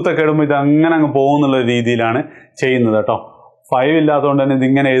കുത്തൊക്കെ ഇടുമ്പോൾ ഇത് അങ്ങനെ അങ്ങ് പോകുന്നുള്ള രീതിയിലാണ് ചെയ്യുന്നത് കേട്ടോ. 5 ഇല്ലാത്തതുകൊണ്ട് തന്നെ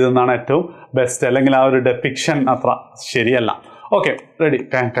ഇതിങ്ങനെ എഴുതുന്നതാണ് ഏറ്റവും ബെസ്റ്റ്. അല്ലെങ്കിൽ ആ ഒരു ഡെപിക്ഷൻ അത്ര ശരിയല്ല. Okay, ready.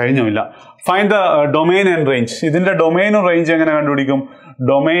 കഴിഞ്ഞില്ല. Find the domain and range. ഇതിന്റെ ഡൊമൈനും റേഞ്ച് എങ്ങനെ കണ്ടുപിടിക്കും?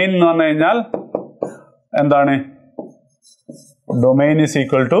 ഡൊമൈൻ എന്ന് പറഞ്ഞു കഴിഞ്ഞാൽ എന്താണ്? ഡൊമൈൻ ഈസ്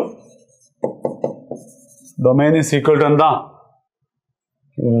ഈക്വൽ ടു എന്താ?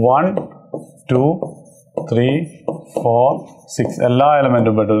 1, 2, 3, 4, 6 എല്ലാ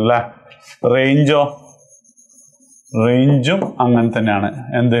എലമെന്റും പെട്ടു അല്ലേ. റേഞ്ചും അങ്ങനെ തന്നെയാണ്.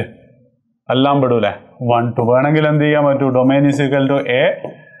 എന്ത്? എല്ലാം പെടൂല്ലേ. 1, 2 വേണമെങ്കിൽ എന്ത് ചെയ്യാൻ പറ്റൂ? Domain is equal to A,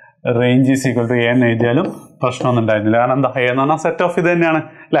 range is equal to A എന്ന് എഴുതിയാലും പ്രശ്നമൊന്നും ഉണ്ടായിരുന്നില്ല. കാരണം എന്താ? എ എന്ന് പറഞ്ഞാൽ സെറ്റ് ഓഫ് ഇത് തന്നെയാണ്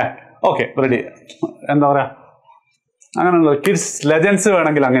അല്ലേ. Okay ready. എന്താ പറയുക, അങ്ങനെയുള്ള കിഡ്സ് ലെജൻസ്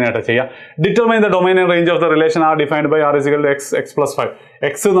വേണമെങ്കിൽ അങ്ങനെയായിട്ട് ചെയ്യാം. Determine the domain and range of the relation R defined by R is equal to X X plus 5.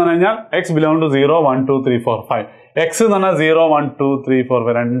 X എന്ന് പറഞ്ഞു കഴിഞ്ഞാൽ എക്സ് ബിലോങ് ടു 0 1 2 3 4 5. എക്സ് എന്ന് പറഞ്ഞാൽ 0 1 2 3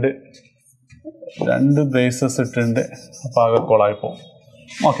 4 രണ്ട് ബ്രേസസ് ഇട്ടുണ്ട്, അപ്പോൾ ആകെ കോളായി പോകും.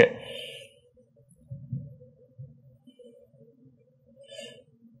 Okay,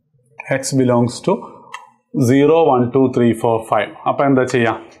 X belongs to 0 1 2 3 4 5. അപ്പം എന്താ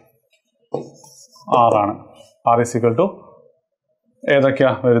ചെയ്യാം, ആറാണ്. ആർ ഇസിക്കൽ ടു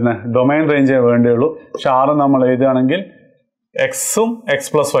ഏതൊക്കെയാ വരുന്നത്, ഡൊമൈൻ റേഞ്ചേ വേണ്ടിയുള്ളൂ. പക്ഷെ ആറ് നമ്മൾ എഴുതുകയാണെങ്കിൽ എക്സും എക്സ്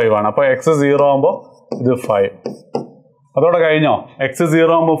പ്ലസ് 5 ആണ്. അപ്പോൾ എക്സ് 0 ആകുമ്പോൾ ഇത് 5. അതോടെ കഴിഞ്ഞോ? എക്സ്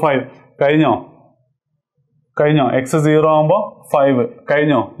 0 ആകുമ്പോൾ 5 കഴിഞ്ഞോ? എക്സ് 0 ആകുമ്പോൾ 5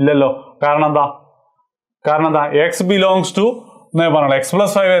 കഴിഞ്ഞോ? ഇല്ലല്ലോ. കാരണം എന്താ, എക്സ് ബിലോങ്സ് ടു എന്നേ പറഞ്ഞല്ലോ. എക്സ്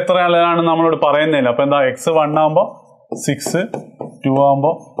പ്ലസ് 5 എത്രയാണ് നമ്മളോട് പറയുന്നില്ല. അപ്പോൾ എന്താ, എക്സ് 1 ആകുമ്പോൾ 6, 2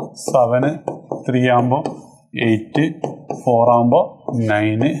 ആകുമ്പോൾ 7, 3 ആകുമ്പോൾ 8, 4 ആകുമ്പോൾ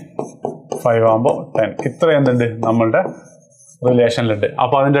 9, 5 ആകുമ്പോൾ 10. ഇത്ര എന്തുണ്ട് നമ്മളുടെ റിലേഷനിലുണ്ട്.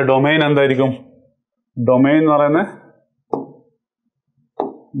 അപ്പോൾ അതിൻ്റെ ഡൊമൈൻ എന്തായിരിക്കും? ഡൊമൈൻ എന്ന് പറയുന്നത്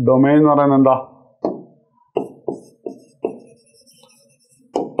എന്താ,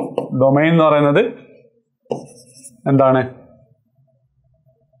 ഡൊമൈൻ എന്ന് പറയുന്നത് എന്താണ്?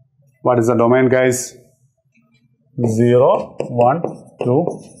 What is the domain guys? 0 1 2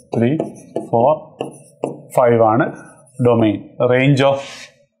 3 4 5 ആണ് domain. റേഞ്ചോ?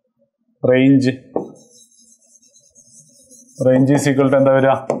 Range is equal to എന്താ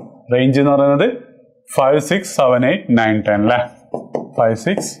വരിക? റേഞ്ച് എന്ന് പറയുന്നത് 5 6 7 8 9 10 അല്ലേ? 5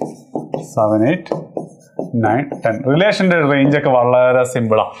 6 7 8 9 10. റിലേഷൻ്റെ റേഞ്ച് ഒക്കെ വളരെ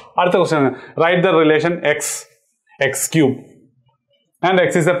സിമ്പിളാണ്. അടുത്ത question, write the relation X cube and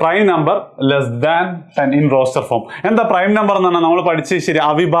X is A prime number less than 10 in roster form. എന്താ പ്രൈം നമ്പർ എന്ന് പറഞ്ഞാൽ നമ്മൾ പഠിച്ച് ശരി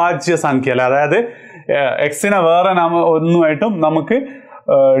അവിഭാജ്യ സംഖ്യ അല്ലേ, അതായത് എക്സിനെ വേറെ ഒന്നുമായിട്ടും നമുക്ക്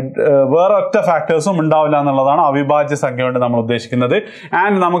വേറെ ഒറ്റ ഫാക്ടേഴ്സും ഉണ്ടാവില്ല എന്നുള്ളതാണ് അവിഭാജ്യ സംഖ്യ കൊണ്ട് നമ്മൾ ഉദ്ദേശിക്കുന്നത്.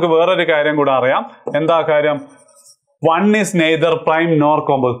 ആൻഡ് നമുക്ക് വേറൊരു കാര്യം കൂടെ അറിയാം. എന്താ കാര്യം? 1 is neither prime nor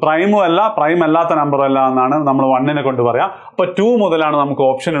combos. പ്രൈമും അല്ല പ്രൈം അല്ലാത്ത നമ്പറും അല്ല എന്നാണ് നമ്മൾ 1നെ കൊണ്ട് പറയാം. അപ്പോൾ 2 മുതലാണ് നമുക്ക്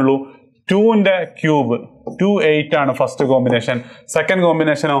ഓപ്ഷൻ ഉള്ളൂ. 2ന്റെ ക്യൂബ് 2 8 ആണ് ഫസ്റ്റ് കോമ്പിനേഷൻ. സെക്കൻഡ്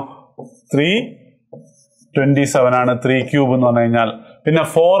കോമ്പിനേഷനോ 3 27 ആണ് 3 ക്യൂബ് എന്ന് പറഞ്ഞു കഴിഞ്ഞാൽ. പിന്നെ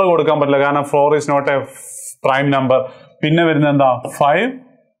 4 കൊടുക്കാൻ പറ്റില്ല, കാരണം 4 is not A prime number. പിന്നെ വരുന്നത് എന്താ? 5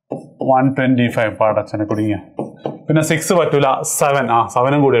 125 പാടച്ചനെ കുടുങ്ങിയ. പിന്നെ 6 പറ്റൂല. 7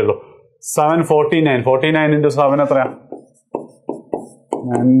 7ഉം കൂടെ ഉള്ളൂ. 7 49 into 7 എത്രയാ?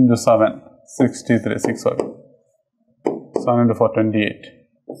 9 into 7 63 6 7 into 4 28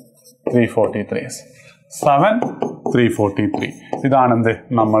 343 7 343. ഇതാണ് എന്ത്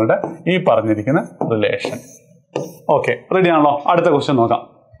നമ്മളുടെ ഈ പറഞ്ഞിരിക്കുന്ന റിലേഷൻ. ഓക്കെ, റെഡി ആണല്ലോ? അടുത്ത ക്വസ്റ്റ്യൻ നോക്കാം.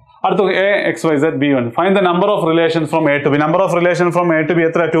 അടുത്ത a x y z b1. Find the number of relation from a to b. Number of relation from a to b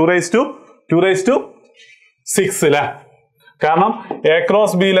എത്ര? 2 raised to 6 അല്ലേ? കാരണം a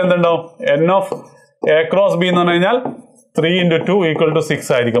ക്രോസ് ബിയിൽ എന്തുണ്ടാവും? n of a cross B എന്ന് പറഞ്ഞു കഴിഞ്ഞാൽ 3 into 2 ഈക്വൽ ടു 6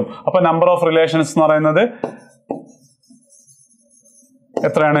 ആയിരിക്കും. അപ്പൊ നമ്പർ ഓഫ് റിലേഷൻസ് എന്ന് പറയുന്നത്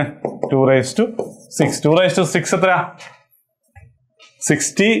എത്രയാണ്? 2 raised to 6. 2 raised to 6 എത്രയാ?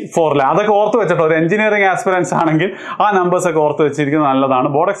 64 അല്ലേ? അതൊക്കെ ഓർത്ത് വെച്ചിട്ടോ. ഒരു എഞ്ചിനീയറിംഗ് ആസ്പിറൻസ് ആണെങ്കിൽ ആ നമ്പേഴ്സ് ഒക്കെ ഓർത്ത് വെച്ചിരിക്കുന്നത് നല്ലതാണ്.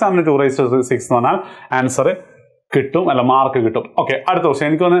 ബോർഡ് എക്സാമിന് 2 raised to 6 എന്ന് പറഞ്ഞാൽ ആൻസർ കിട്ടും, അല്ല മാർക്ക് കിട്ടും. ഓക്കെ, അടുത്ത ക്വസ്റ്റ്യൻ.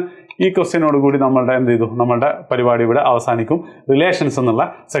 എനിക്ക് തോന്നുന്നു ഈ ക്വസ്റ്റ്യനോട് കൂടി നമ്മളുടെ എന്ത് ചെയ്തു, നമ്മളുടെ പരിപാടി ഇവിടെ അവസാനിക്കും. റിലേഷൻസ് എന്നുള്ള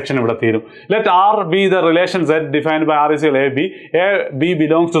സെക്ഷൻ ഇവിടെ തീരും. Let R B the relation set defined by R is A B. A B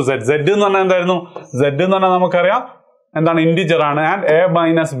belongs to Z. Z എന്ന് പറഞ്ഞാൽ എന്തായിരുന്നു? സെഡ് എന്ന് പറഞ്ഞാൽ നമുക്കറിയാം എന്താണ്? ഇൻഡിജർ ആണ്. And A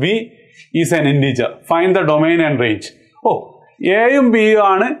minus B is N integer. Find the domain and range. എയും ബിയും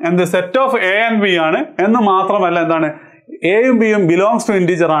ആണ് എന്ത്? Set of A and B ആണ് എന്ന് മാത്രമല്ല എന്താണ്? എയും ബിയും ബിലോങ്സ് ടു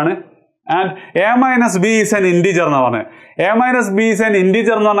ഇൻഡിജർ ആണ്. And A minus B is N integer എന്ന് പറഞ്ഞത്. A minus B is N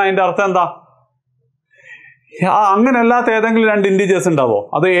integer എന്ന് പറഞ്ഞാൽ അതിന്റെ അർത്ഥം എന്താ? അങ്ങനെ അല്ലാത്ത ഏതെങ്കിലും 2 ഇൻഡിജേഴ്സ് ഉണ്ടാവോ?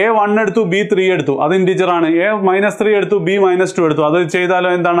 അത് A1 എടുത്തു B3 എടുത്തു, അത് ഇൻഡിജർ ആണ്. A-3 എടുത്തു B-2 എടുത്തു, അത്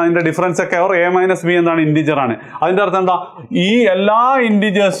ചെയ്താലോ എന്താണ് അതിന്റെ ഡിഫറൻസ് ഒക്കെ? ഓർ A-B എന്താണ്? ഇൻഡിജർ ആണ്. അതിന്റെ അർത്ഥം എന്താ? ഈ എല്ലാ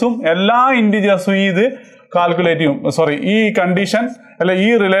ഇൻഡിജേഴ്സും ഇത് കാൽക്കുലേറ്റ് ചെയ്യും. സോറി, ഈ കണ്ടീഷൻ അല്ലെ ഈ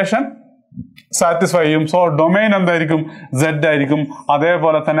റിലേഷൻ സാറ്റിസ്ഫൈ ചെയ്യും. സോ ഡൊമൈൻ എന്തായിരിക്കും? Z ആയിരിക്കും.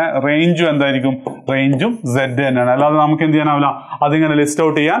 അതേപോലെ തന്നെ റേഞ്ചും എന്തായിരിക്കും? റേഞ്ചും Z തന്നെയാണ്. അല്ലാതെ നമുക്ക് എന്ത് ചെയ്യാനാവില്ല, അതിങ്ങനെ ലിസ്റ്റ്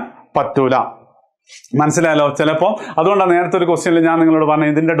ഔട്ട് ചെയ്യാൻ പറ്റൂല. മനസ്സിലായല്ലോ? ചിലപ്പോൾ അതുകൊണ്ടാണ് നേരത്തെ ഒരു ക്വസ്റ്റ്യനിൽ ഞാൻ നിങ്ങളോട്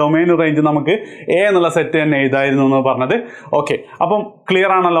പറഞ്ഞത് ഇതിന്റെ ഡൊമൈൻ റേഞ്ച് നമുക്ക് A എന്നുള്ള സെറ്റ് തന്നെ എഴുതായിരുന്നു എന്ന് പറഞ്ഞത്. ഓക്കെ, അപ്പം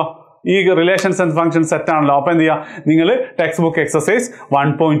ക്ലിയർ ആണല്ലോ? ഈ റിലേഷൻസ് ആൻഡ് ഫംഗ്ഷൻ സെറ്റ് ആണല്ലോ. അപ്പോൾ എന്ത് ചെയ്യുക, നിങ്ങൾ ടെക്സ്റ്റ് ബുക്ക് എക്സസൈസ്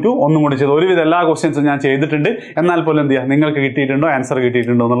 1.2 ഒന്നും കൂടി ചെയ്തു. ഒരുവിധം എല്ലാ ക്വസ്റ്റ്യൻസും ഞാൻ ചെയ്തിട്ടുണ്ട്. എന്നാൽ പോലും എന്ത് ചെയ്യുക, നിങ്ങൾക്ക് കിട്ടിയിട്ടുണ്ടോ, ആൻസർ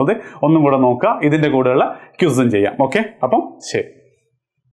കിട്ടിയിട്ടുണ്ടോ എന്നുള്ളത് ഒന്നും കൂടെ നോക്കുക. ഇതിന്റെ കൂടെയുള്ള ക്യൂസും ചെയ്യാം. ഓക്കെ, അപ്പം ശരി.